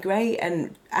to be great,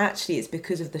 and actually it's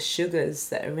because of the sugars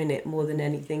that are in it more than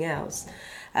anything else.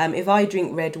 If I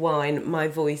drink red wine, my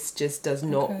voice just does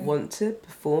not want to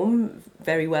perform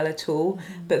very well at all.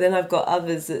 But then I've got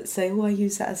others that say, I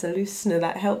use that as a loosener,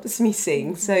 that helps me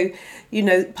sing. So,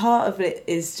 part of it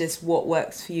is just what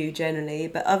works for you generally.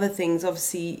 But other things,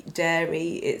 obviously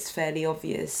dairy, it's fairly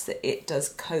obvious that it does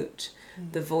coat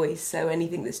the voice. So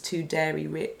anything that's too dairy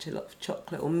rich, a lot of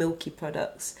chocolate or milky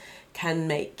products, can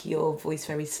make your voice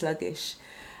very sluggish.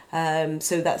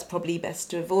 So that's probably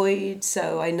best to avoid.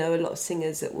 So I know a lot of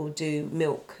singers that will do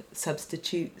milk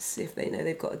substitutes if they know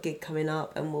they've got a gig coming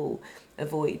up, and will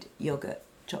avoid yogurt,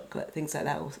 chocolate, things like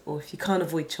that. Or if you can't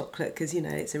avoid chocolate, because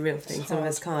it's a real thing, some of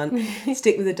us can't,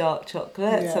 stick with the dark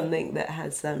chocolate, something that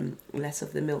has less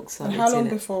of the milk solids in it. And how long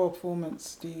before a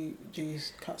performance do you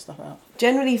cut stuff out?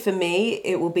 Generally for me,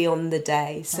 it will be on the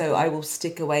day. So I will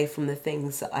stick away from the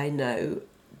things that I know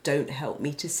don't help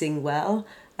me to sing well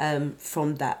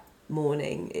from that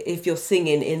morning. If you're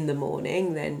singing in the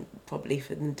morning, then probably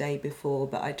for the day before,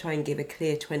 but I try and give a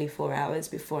clear 24 hours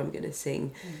before I'm going to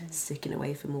sing, sticking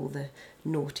away from all the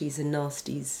naughties and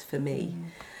nasties for me.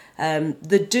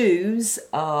 The do's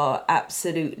are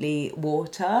absolutely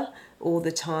water all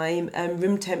the time, and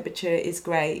room temperature is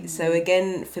great. So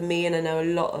again, for me, and I know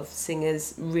a lot of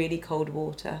singers, really cold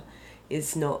water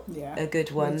is not a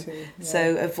good one.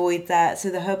 So avoid that. So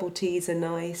the herbal teas are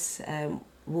nice,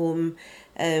 warm.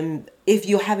 If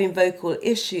you're having vocal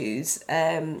issues,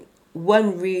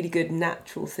 one really good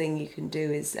natural thing you can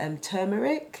do is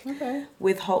turmeric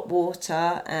with hot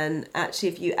water, and actually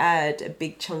if you add a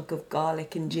big chunk of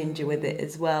garlic and ginger with it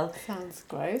as well. Sounds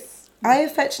gross. I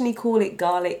affectionately call it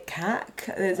garlic cack.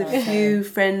 There's a few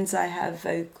friends I have,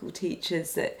 vocal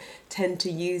teachers, that tend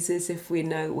to use this if we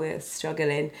know we're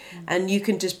struggling. And you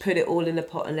can just put it all in a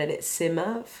pot and let it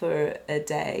simmer for a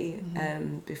day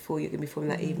before you're going to be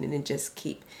performing that evening, and just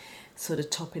keep sort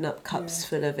of topping up cups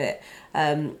full of it.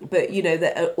 But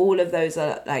that all of those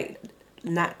are like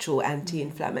natural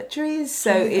anti-inflammatories.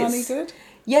 So honey good?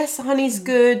 Yes, honey's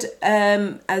good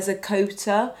as a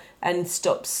coater and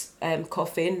stops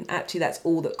coughing. Actually, that's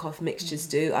all that cough mixtures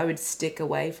do. I would stick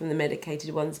away from the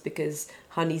medicated ones, because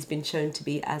honey's been shown to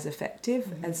be as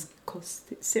effective as cough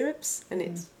syrups, and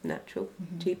it's natural,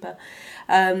 cheaper.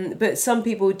 But some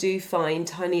people do find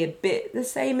honey a bit the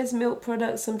same as milk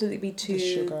products. Sometimes it'd be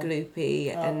too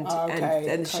gloopy, and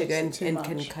the sugar and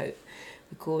can coat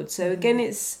the cord. So again,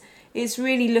 it's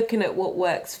really looking at what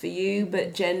works for you,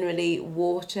 but generally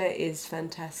water is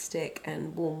fantastic,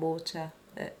 and warm water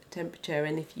at temperature.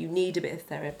 And if you need a bit of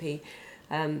therapy,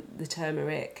 the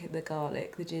turmeric, the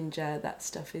garlic, the ginger, that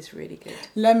stuff is really good.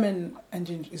 Lemon and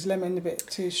ginger, is lemon a bit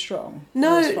too strong?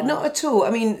 No, not at all.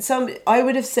 I mean, I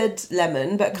would have said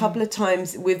lemon, but a couple of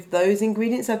times with those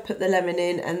ingredients I've put the lemon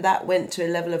in, and that went to a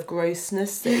level of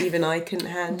grossness that even I couldn't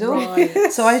handle.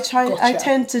 So I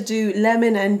tend to do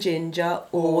lemon and ginger,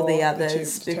 or the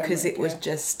others, because it was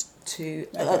just too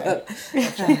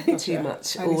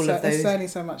much. All of those. Only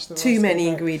so much. Too many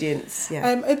ingredients.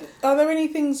 Yeah. Are there any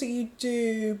things that you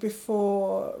do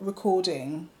before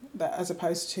recording that, as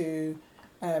opposed to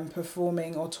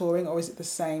performing or touring, or is it the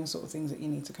same sort of things that you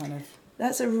need to kind of...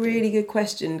 That's a really good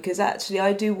question, because actually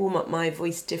I do warm up my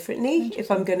voice differently if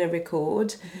I'm going to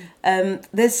record.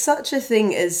 There's such a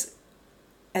thing as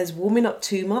warming up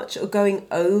too much or going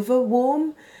over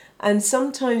warm. And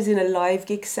sometimes in a live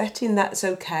gig setting, that's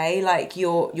okay. Like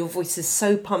your voice is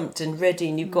so pumped and ready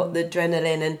and you've got the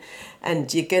adrenaline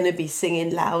and you're going to be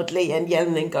singing loudly and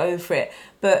yelling and going for it.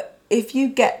 But if you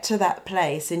get to that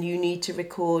place and you need to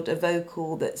record a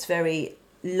vocal that's very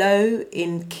low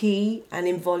in key and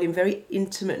in volume, very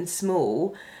intimate and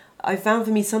small, I found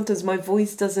for me sometimes my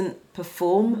voice doesn't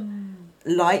perform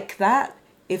like that.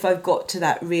 If I've got to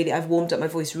that really, I've warmed up my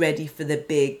voice ready for the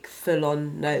big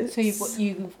full-on notes. So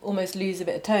you almost lose a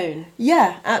bit of tone.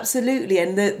 Yeah, absolutely.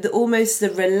 And the almost the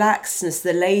relaxedness,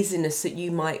 the laziness that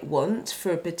you might want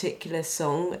for a particular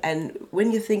song. And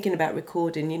when you're thinking about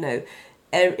recording, you know,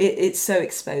 it's so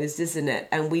exposed, isn't it?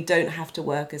 And we don't have to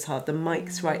work as hard. The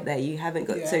mic's right there. You haven't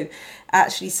got... So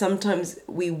actually sometimes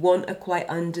we want a quite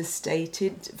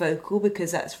understated vocal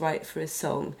because that's right for a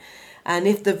song. And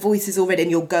if the voice is already and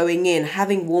you're going in,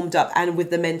 having warmed up and with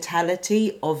the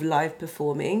mentality of live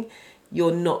performing,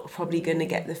 you're not probably going to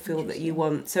get the feel that you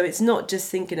want. So it's not just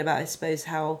thinking about, I suppose,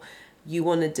 how you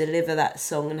want to deliver that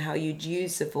song and how you'd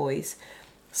use the voice.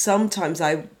 Sometimes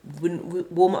I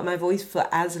wouldn't warm up my voice for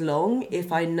as long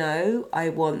if I know I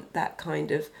want that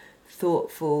kind of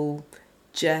thoughtful,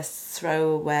 just throw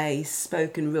away,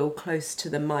 spoken real close to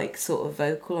the mic sort of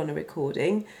vocal on a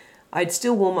recording. I'd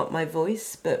still warm up my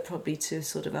voice, but probably to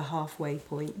sort of a halfway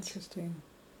point. Interesting.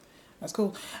 That's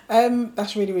cool.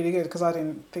 That's really, really good, because I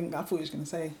thought you were going to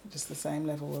say just the same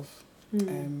level of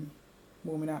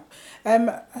warming up. And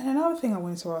another thing I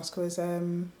wanted to ask was,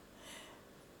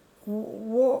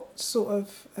 what sort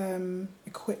of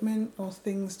equipment or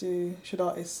things should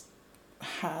artists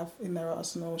have in their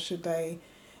arsenal? Should they,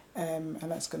 and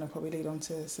that's going to probably lead on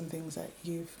to some things that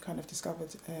you've kind of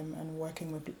discovered and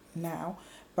working with now,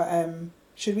 but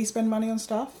should we spend money on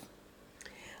stuff?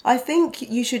 I think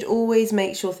you should always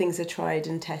make sure things are tried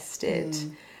and tested.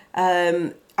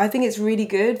 I think it's really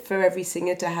good for every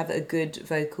singer to have a good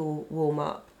vocal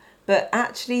warm-up, but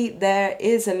actually there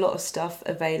is a lot of stuff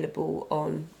available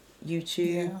on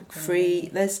YouTube, free.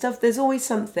 There's always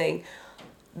something.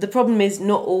 The problem is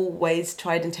not always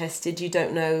tried and tested. You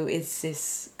don't know, is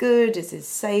this good, is this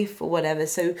safe or whatever.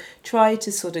 So try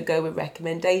to sort of go with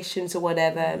recommendations or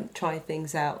whatever, try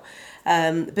things out.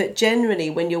 But generally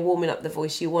when you're warming up the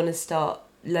voice, you want to start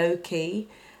low key.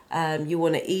 You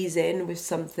want to ease in with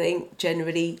something,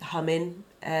 generally humming,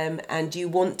 and you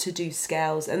want to do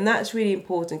scales. And that's really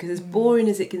important, because as boring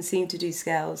as it can seem to do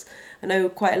scales, I know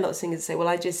quite a lot of singers say, well,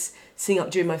 I just sing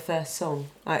up during my first song.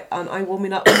 I'm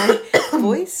warming up my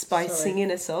voice by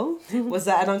singing a song. Was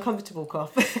that an uncomfortable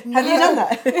cough? Have you done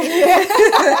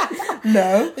that?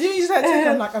 No. You just had to,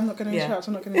 I'm like, I'm not going to interrupt,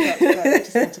 I'm not going to interrupt. It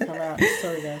just had to come out.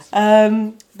 Sorry, guys.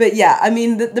 But yeah, I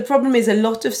mean, the problem is a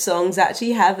lot of songs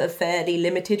actually have a fairly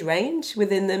limited range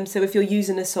within them. So if you're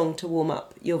using a song to warm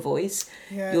up your voice,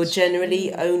 you're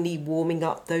generally only warming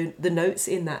up the notes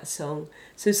in that song.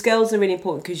 So scales are really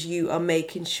important because you are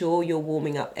making sure you're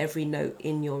warming up every note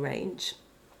in your range.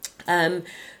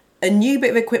 A new bit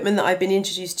of equipment that I've been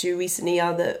introduced to recently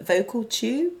are the vocal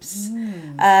tubes.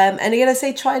 And again, I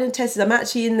say tried and tested. I'm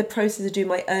actually in the process of doing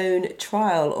my own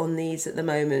trial on these at the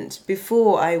moment.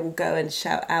 Before I will go and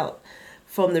shout out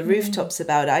from the rooftops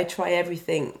about it, I try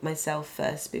everything myself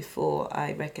first before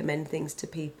I recommend things to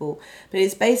people. But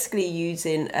it's basically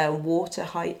using water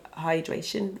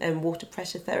hydration and water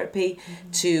pressure therapy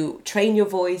to train your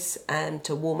voice and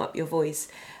to warm up your voice.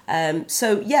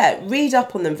 So yeah, read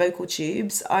up on them, vocal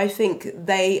tubes. I think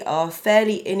they are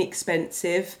fairly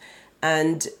inexpensive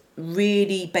and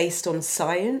really based on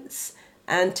science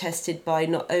and tested by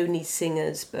not only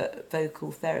singers but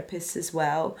vocal therapists as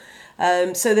well.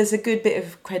 So there's a good bit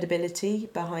of credibility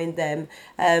behind them.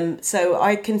 So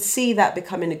I can see that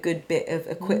becoming a good bit of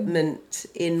equipment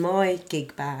in my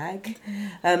gig bag.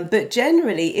 But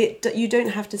generally, you don't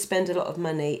have to spend a lot of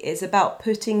money. It's about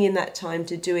putting in that time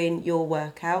to doing your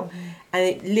workout. And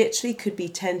it literally could be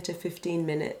 10 to 15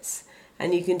 minutes.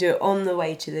 And you can do it on the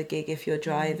way to the gig if you're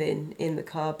driving in the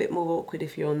car, a bit more awkward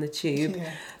if you're on the tube.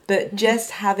 But just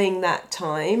having that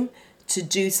time to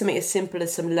do something as simple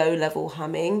as some low-level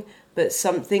humming, but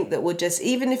something that will just,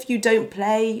 even if you don't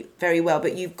play very well,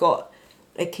 but you've got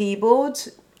a keyboard,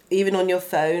 even on your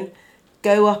phone,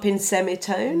 go up in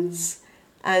semitones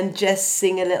and just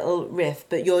sing a little riff,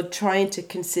 but you're trying to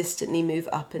consistently move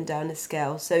up and down a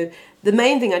scale. So the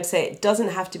main thing I'd say, it doesn't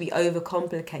have to be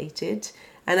overcomplicated.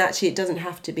 And actually it doesn't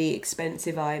have to be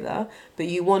expensive either, but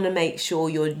you want to make sure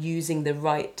you're using the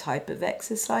right type of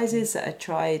exercises that are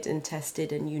tried and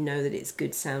tested, and you know that it's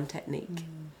good sound technique.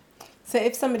 So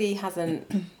if somebody hasn't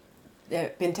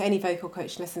been to any vocal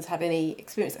coach lessons, have any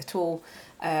experience at all,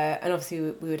 and obviously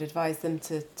we would advise them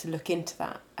to look into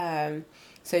that.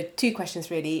 So 2 questions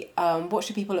really. What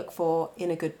should people look for in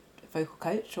a good vocal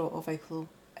coach or vocal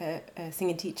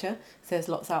singing teacher? So there's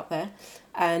lots out there.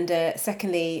 And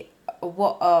secondly,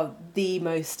 what are the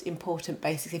most important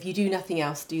basics? If you do nothing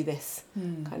else, do this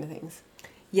kind of things.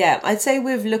 Yeah, I'd say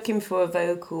with looking for a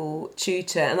vocal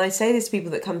tutor, and I say this to people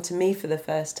that come to me for the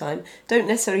first time, don't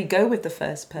necessarily go with the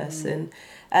first person.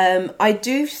 I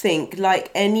do think, like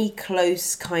any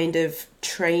close kind of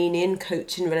training,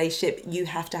 coaching relationship, you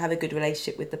have to have a good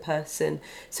relationship with the person.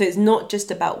 So it's not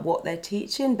just about what they're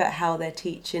teaching, but how they're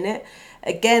teaching it.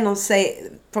 Again, I'll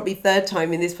say probably 3rd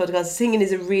time in this podcast, singing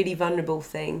is a really vulnerable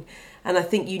thing. And I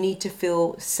think you need to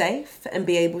feel safe and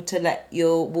be able to let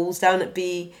your walls down and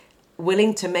be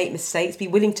willing to make mistakes, be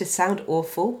willing to sound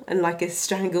awful and like a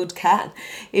strangled cat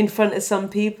in front of some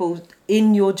people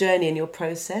in your journey and your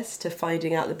process to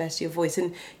finding out the best of your voice.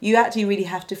 And you actually really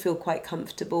have to feel quite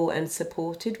comfortable and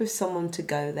supported with someone to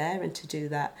go there and to do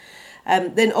that.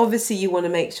 Then obviously you want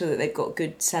to make sure that they've got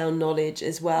good sound knowledge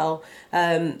as well.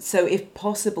 So if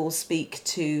possible, speak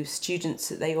to students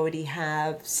that they already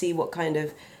have, see what kind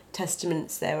of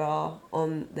testaments there are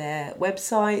on their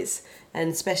websites,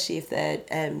 and especially if they're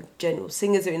general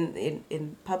singers or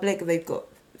in public, they've got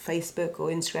Facebook or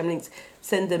Instagram links,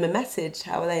 send them a message.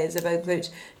 How are they as a vocal coach?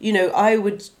 You know, I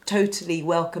would totally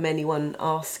welcome anyone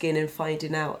asking and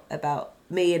finding out about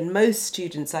me, and most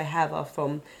students I have are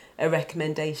from a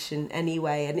recommendation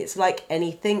anyway, and it's like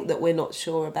anything that we're not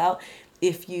sure about.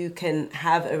 If you can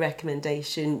have a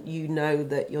recommendation, you know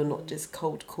that you're not just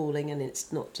cold calling and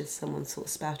it's not just someone sort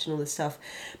of spouting all this stuff.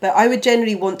 But I would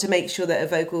generally want to make sure that a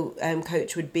vocal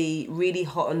coach would be really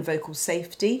hot on vocal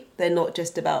safety. They're not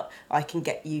just about, I can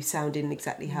get you sounding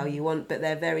exactly how you want, but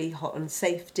they're very hot on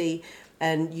safety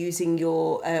and using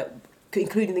your...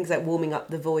 including things like warming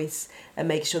up the voice and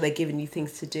making sure they're giving you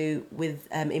things to do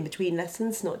with in between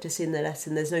lessons, not just in the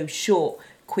lesson. There's no short,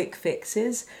 quick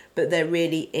fixes, but they're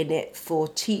really in it for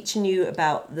teaching you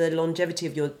about the longevity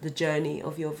of the journey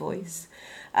of your voice.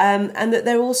 And that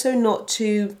they're also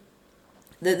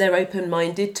that they're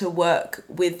open-minded to work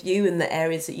with you in the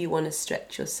areas that you want to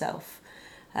stretch yourself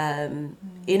in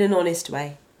an honest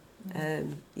way.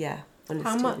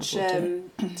 How much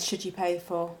should you pay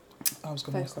for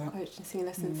vocal coaching singing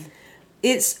lessons?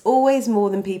 It's always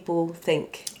more than people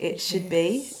think it should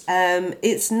be.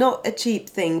 It's not a cheap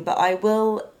thing, but I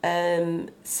will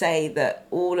say that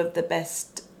all of the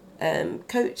best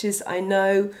coaches I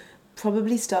know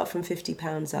probably start from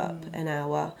 £50 up an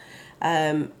hour.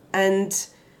 And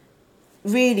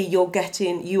really you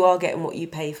are getting what you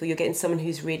pay for. You're getting someone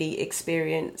who's really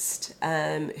experienced,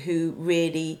 who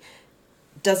really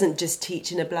doesn't just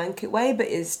teach in a blanket way, but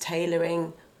is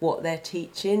tailoring what they're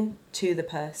teaching to the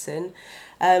person.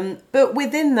 But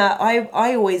within that, I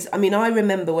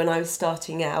remember when I was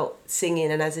starting out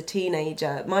singing, and as a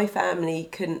teenager, my family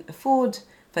couldn't afford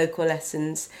vocal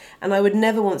lessons, and I would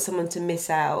never want someone to miss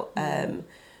out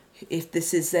if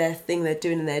this is their thing they're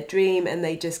doing in their dream and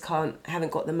they just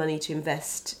haven't got the money to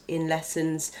invest in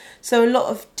lessons. So a lot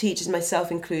of teachers,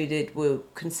 myself included, will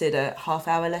consider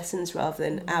half-hour lessons rather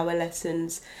than hour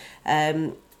lessons.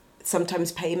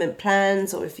 Sometimes payment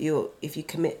plans, or if you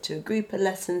commit to a group of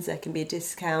lessons, there can be a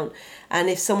discount. And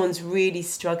if someone's really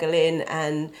struggling,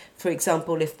 and for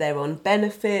example if they're on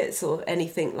benefits or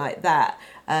anything like that,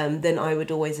 then I would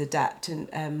always adapt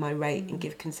my rate and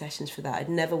give concessions for that. I'd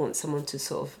never want someone to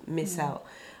sort of miss out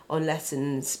on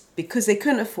lessons because they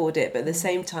couldn't afford it, but at the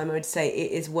same time I would say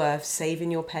it is worth saving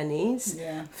your pennies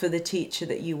for the teacher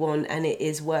that you want, and it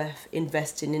is worth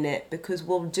investing in it, because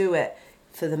we'll do it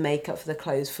for the makeup, for the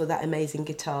clothes, for that amazing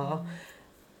guitar.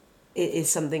 It is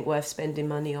something worth spending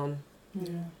money on.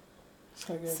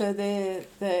 So good. So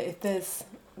if there's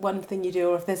one thing you do,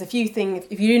 or if there's a few things,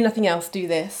 if you do nothing else, do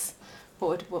this,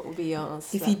 what would be your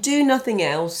answer? If you do nothing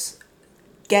else,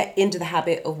 get into the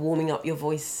habit of warming up your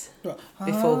voice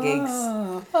before gigs.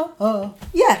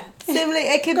 Yeah, simply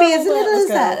it could be as little as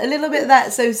that, a little bit of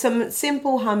that. So some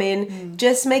simple humming,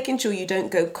 just making sure you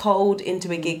don't go cold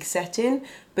into a gig setting,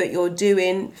 but you're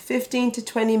doing 15 to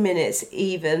 20 minutes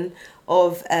even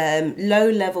of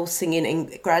low-level singing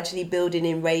and gradually building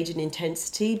in range and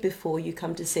intensity before you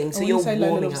come to sing. So when you're you say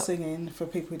warming low-level up. singing, for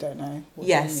people who don't know, what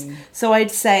Yes. do you mean? So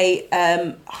I'd say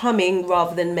humming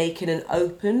rather than making an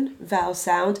open vowel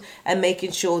sound, and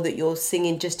making sure that you're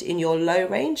singing just in your low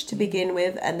range to begin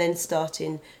with, and then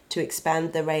starting to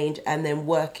expand the range and then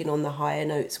working on the higher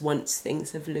notes once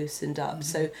things have loosened up.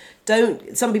 So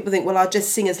some people think, well, I'll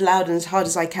just sing as loud and as hard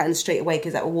as I can straight away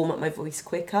because that will warm up my voice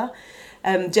quicker.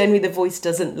 Generally, the voice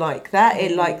doesn't like that.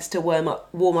 It likes to warm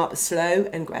up slow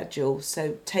and gradual.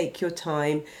 So take your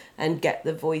time and get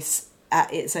the voice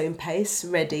at its own pace,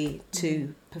 ready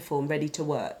to perform, ready to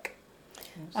work.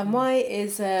 And why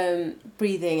is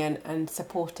breathing and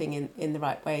supporting in the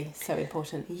right way so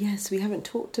important? Yes, we haven't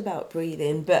talked about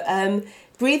breathing, but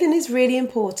breathing is really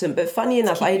important. But funny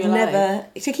enough,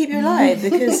 To keep you alive,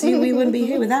 because we wouldn't be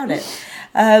here without it.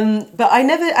 But I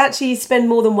never actually spend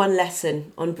more than one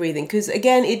lesson on breathing, because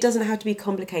again, it doesn't have to be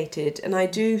complicated. And I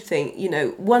do think,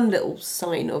 one little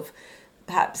sign of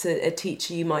perhaps a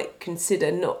teacher you might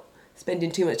consider not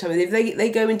spending too much time with, if they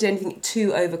go into anything too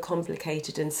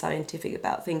overcomplicated and scientific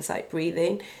about things like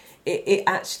breathing, it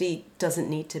actually doesn't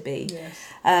need to be.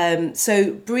 Yes.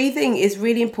 So breathing is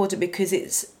really important because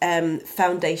it's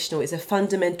foundational, it's a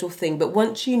fundamental thing. But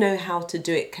once you know how to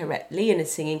do it correctly in a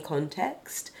singing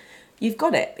context, you've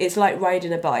got it. It's like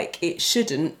riding a bike. It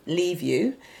shouldn't leave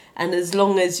you. And as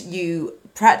long as you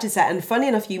practice that, and funny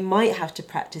enough, you might have to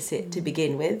practice it to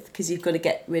begin with, because you've got to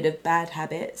get rid of bad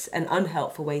habits and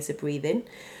unhelpful ways of breathing.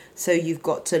 So you've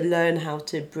got to learn how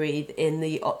to breathe in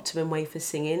the optimum way for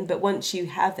singing. But once you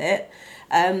have it,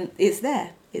 it's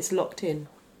there. It's locked in.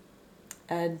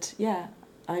 And yeah,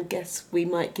 I guess we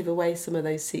might give away some of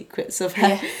those secrets of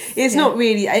how. It's not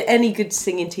really, any good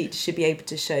singing teacher should be able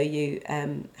to show you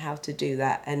how to do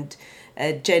that. And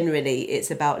generally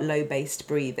it's about low-based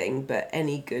breathing, but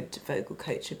any good vocal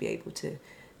coach should be able to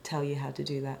tell you how to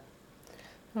do that.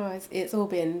 Oh, it's all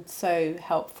been so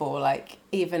helpful. Like,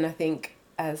 even I think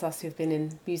as us who've been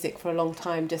in music for a long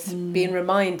time, just being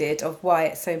reminded of why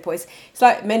it's so important. It's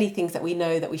like many things that we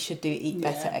know that we should do, eat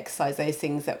better, exercise, those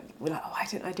things that we're like, why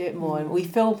don't I do it more? And we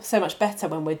feel so much better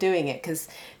when we're doing it, because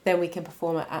then we can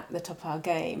perform at the top of our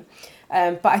game.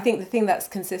 But I think the thing that's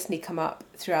consistently come up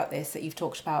throughout this that you've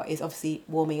talked about is obviously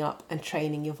warming up and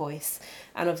training your voice.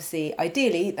 And obviously,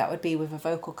 ideally, that would be with a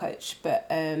vocal coach. But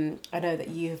I know that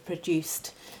you have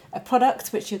produced a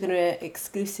product which you're going to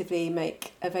exclusively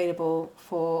make available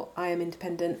for I Am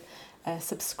Independent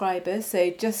subscribers.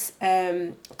 So just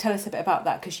tell us a bit about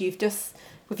that, because you've just,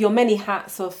 with your many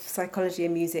hats of psychology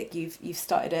and music, you've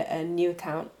started a new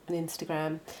account on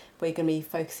Instagram where you're going to be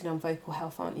focusing on vocal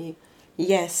health, aren't you?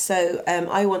 Yes, so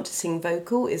I Want to Sing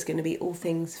Vocal is going to be all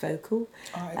things vocal.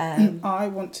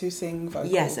 I want to sing vocal.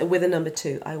 Yes, and with a number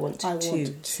 2, I want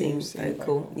to sing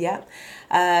vocal. Yeah.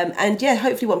 And yeah,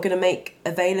 hopefully what I'm going to make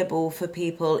available for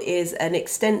people is an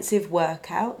extensive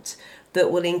workout that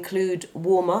will include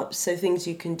warm-ups, so things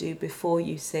you can do before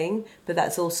you sing, but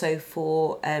that's also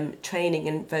for training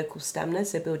and vocal stamina,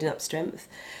 so building up strength.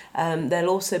 There'll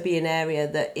also be an area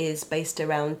that is based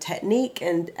around technique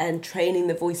and training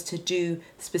the voice to do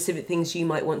specific things you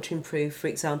might want to improve. For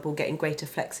example, getting greater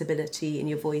flexibility in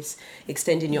your voice,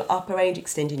 extending your upper range,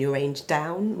 extending your range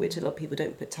down, which a lot of people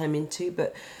don't put time into,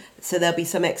 but so there'll be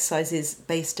some exercises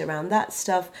based around that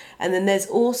stuff. And then there's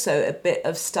also a bit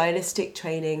of stylistic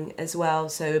training as well,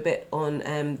 so a bit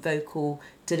on vocal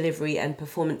delivery and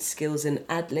performance skills and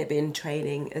ad-libbing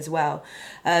training as well.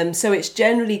 So it's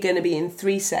generally going to be in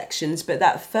 3 sections, but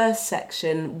that first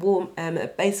section,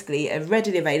 basically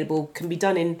readily available, can be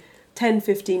done in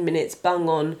 10-15 minutes, bung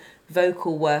on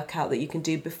vocal workout that you can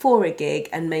do before a gig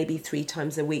and maybe 3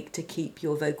 times a week to keep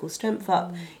your vocal strength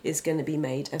up, is going to be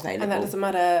made available. And that doesn't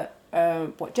matter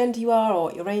what gender you are or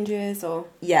what your range is, or?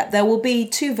 Yeah, there will be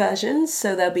 2 versions.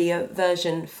 So there'll be a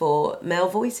version for male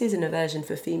voices and a version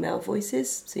for female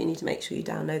voices. So you need to make sure you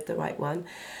download the right one.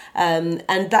 And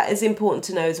that is important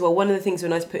to know as well. One of the things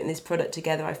when I was putting this product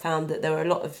together, I found that there were a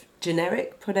lot of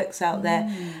generic products out there,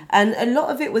 and a lot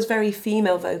of it was very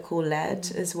female vocal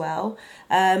led as well.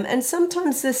 And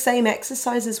sometimes the same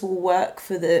exercises will work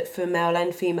for male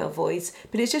and female voice,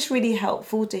 but it's just really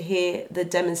helpful to hear the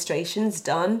demonstrations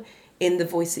done in the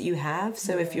voice that you have.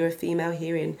 So if you're a female,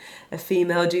 hearing a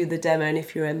female do the demo, and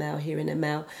if you're a male, hearing a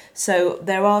male. So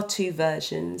there are 2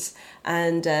 versions,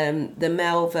 and the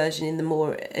male version, in the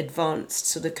more advanced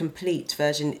sort of complete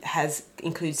version,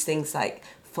 includes things like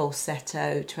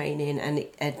falsetto training and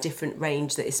a different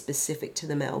range that is specific to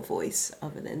the male voice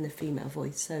other than the female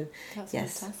voice. So That's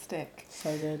yes. fantastic.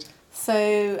 So good.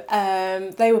 So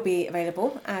they will be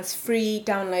available as free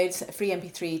downloads, free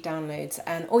MP3 downloads,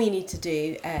 and all you need to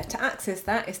do to access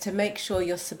that is to make sure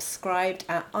you're subscribed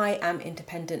at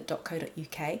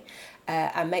iamindependent.co.uk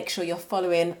and make sure you're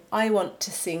following I Want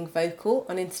to Sing Vocal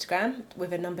on Instagram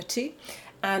with a number 2.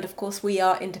 And of course, we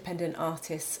are independent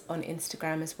artists on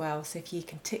Instagram as well. So if you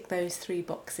can tick those 3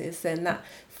 boxes, then that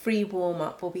free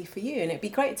warm-up will be for you. And it'd be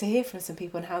great to hear from some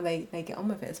people and how they get on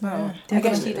with it as well. Yeah, I guess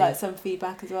definitely. you'd like some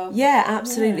feedback as well. Yeah,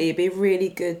 absolutely. It'd be really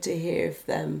good to hear if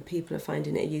people are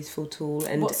finding it a useful tool.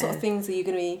 And what sort of things are you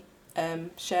going to be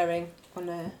sharing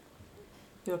on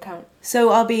your account?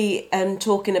 So I'll be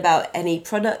talking about any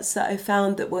products that I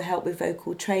found that will help with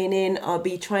vocal training. I'll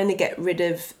be trying to get rid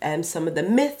of some of the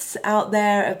myths out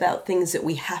there about things that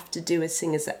we have to do as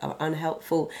singers that are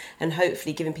unhelpful, and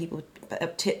hopefully giving people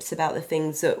tips about the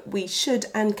things that we should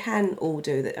and can all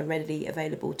do that are readily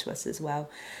available to us as well.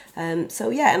 So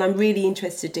yeah, and I'm really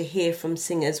interested to hear from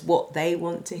singers what they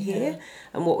want to hear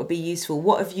and what would be useful.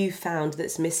 What have you found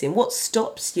that's missing? What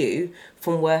stops you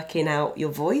from working out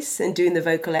your voice and doing the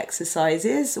vocal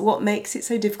exercises? What makes it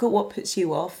so difficult? What puts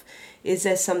you off? Is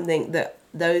there something that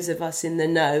those of us in the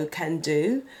know can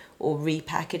do, or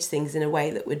repackage things in a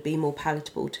way that would be more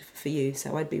palatable for you?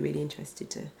 So I'd be really interested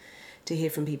to hear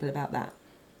from people about that.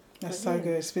 That's so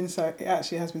good. It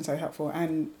actually has been so helpful,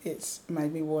 and it's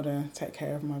made me want to take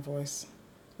care of my voice,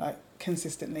 like,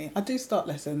 consistently. I do start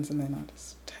lessons and then I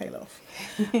just tail off.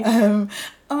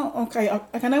 Okay,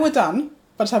 I know we're done,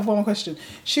 but I just have one more question.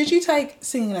 Should you take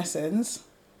singing lessons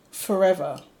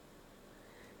forever?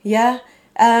 Yeah,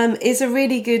 it's a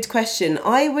really good question.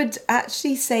 I would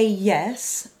actually say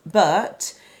yes,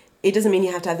 but it doesn't mean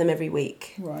you have to have them every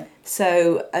week. Right.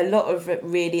 So a lot of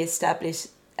really established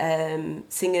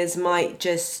singers might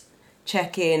just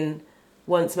check in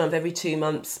once a month, every 2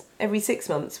 months, every 6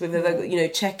 months with a vocal,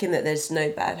 checking that there's no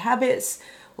bad habits,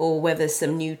 or whether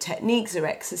some new techniques or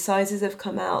exercises have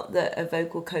come out that a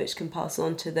vocal coach can pass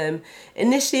on to them.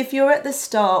 Initially, if you're at the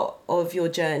start of your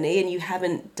journey and you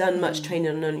haven't done much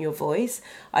training on your voice,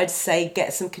 I'd say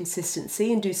get some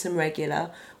consistency and do some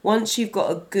regular. Once you've got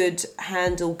a good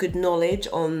handle, good knowledge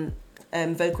on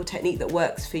vocal technique that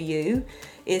works for you,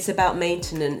 it's about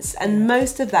maintenance, and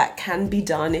most of that can be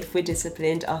done if we're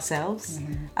disciplined ourselves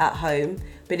at home,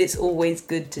 but it's always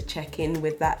good to check in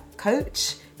with that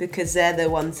coach, because they're the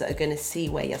ones that are going to see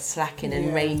where you're slacking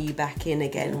and rein you back in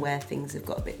again where things have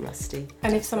got a bit rusty.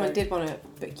 And if someone did want to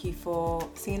book you for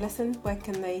singing lesson, where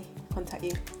can they contact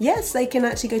you? Yes, they can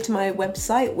actually go to my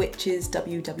website, which is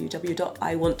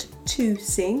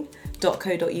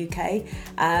www.iwanttosing.co.uk,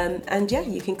 and yeah,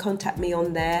 you can contact me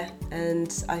on there,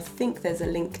 and I think there's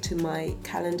a link to my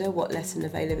calendar, what lesson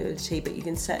availability, but you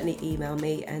can certainly email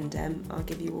me and I'll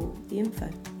give you all the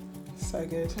info. So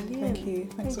good. Brilliant. Thank you.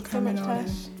 Thanks for so coming much, on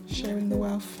Tash. and sharing the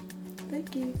wealth.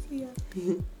 Thank you. See ya.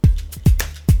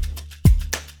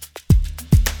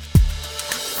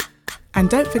 And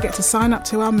don't forget to sign up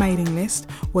to our mailing list,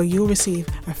 where you'll receive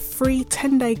a free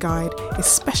 10-day guide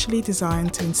especially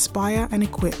designed to inspire and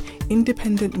equip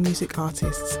independent music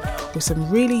artists with some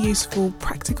really useful,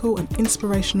 practical and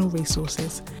inspirational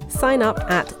resources. Sign up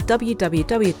at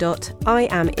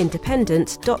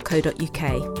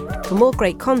www.iamindependent.co.uk. For more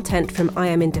great content from I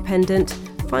Am Independent,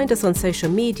 find us on social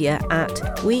media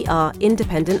at We Are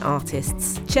Independent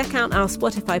Artists. Check out our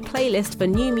Spotify playlist for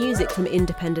new music from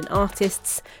independent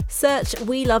artists. Search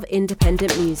We Love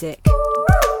Independent Music.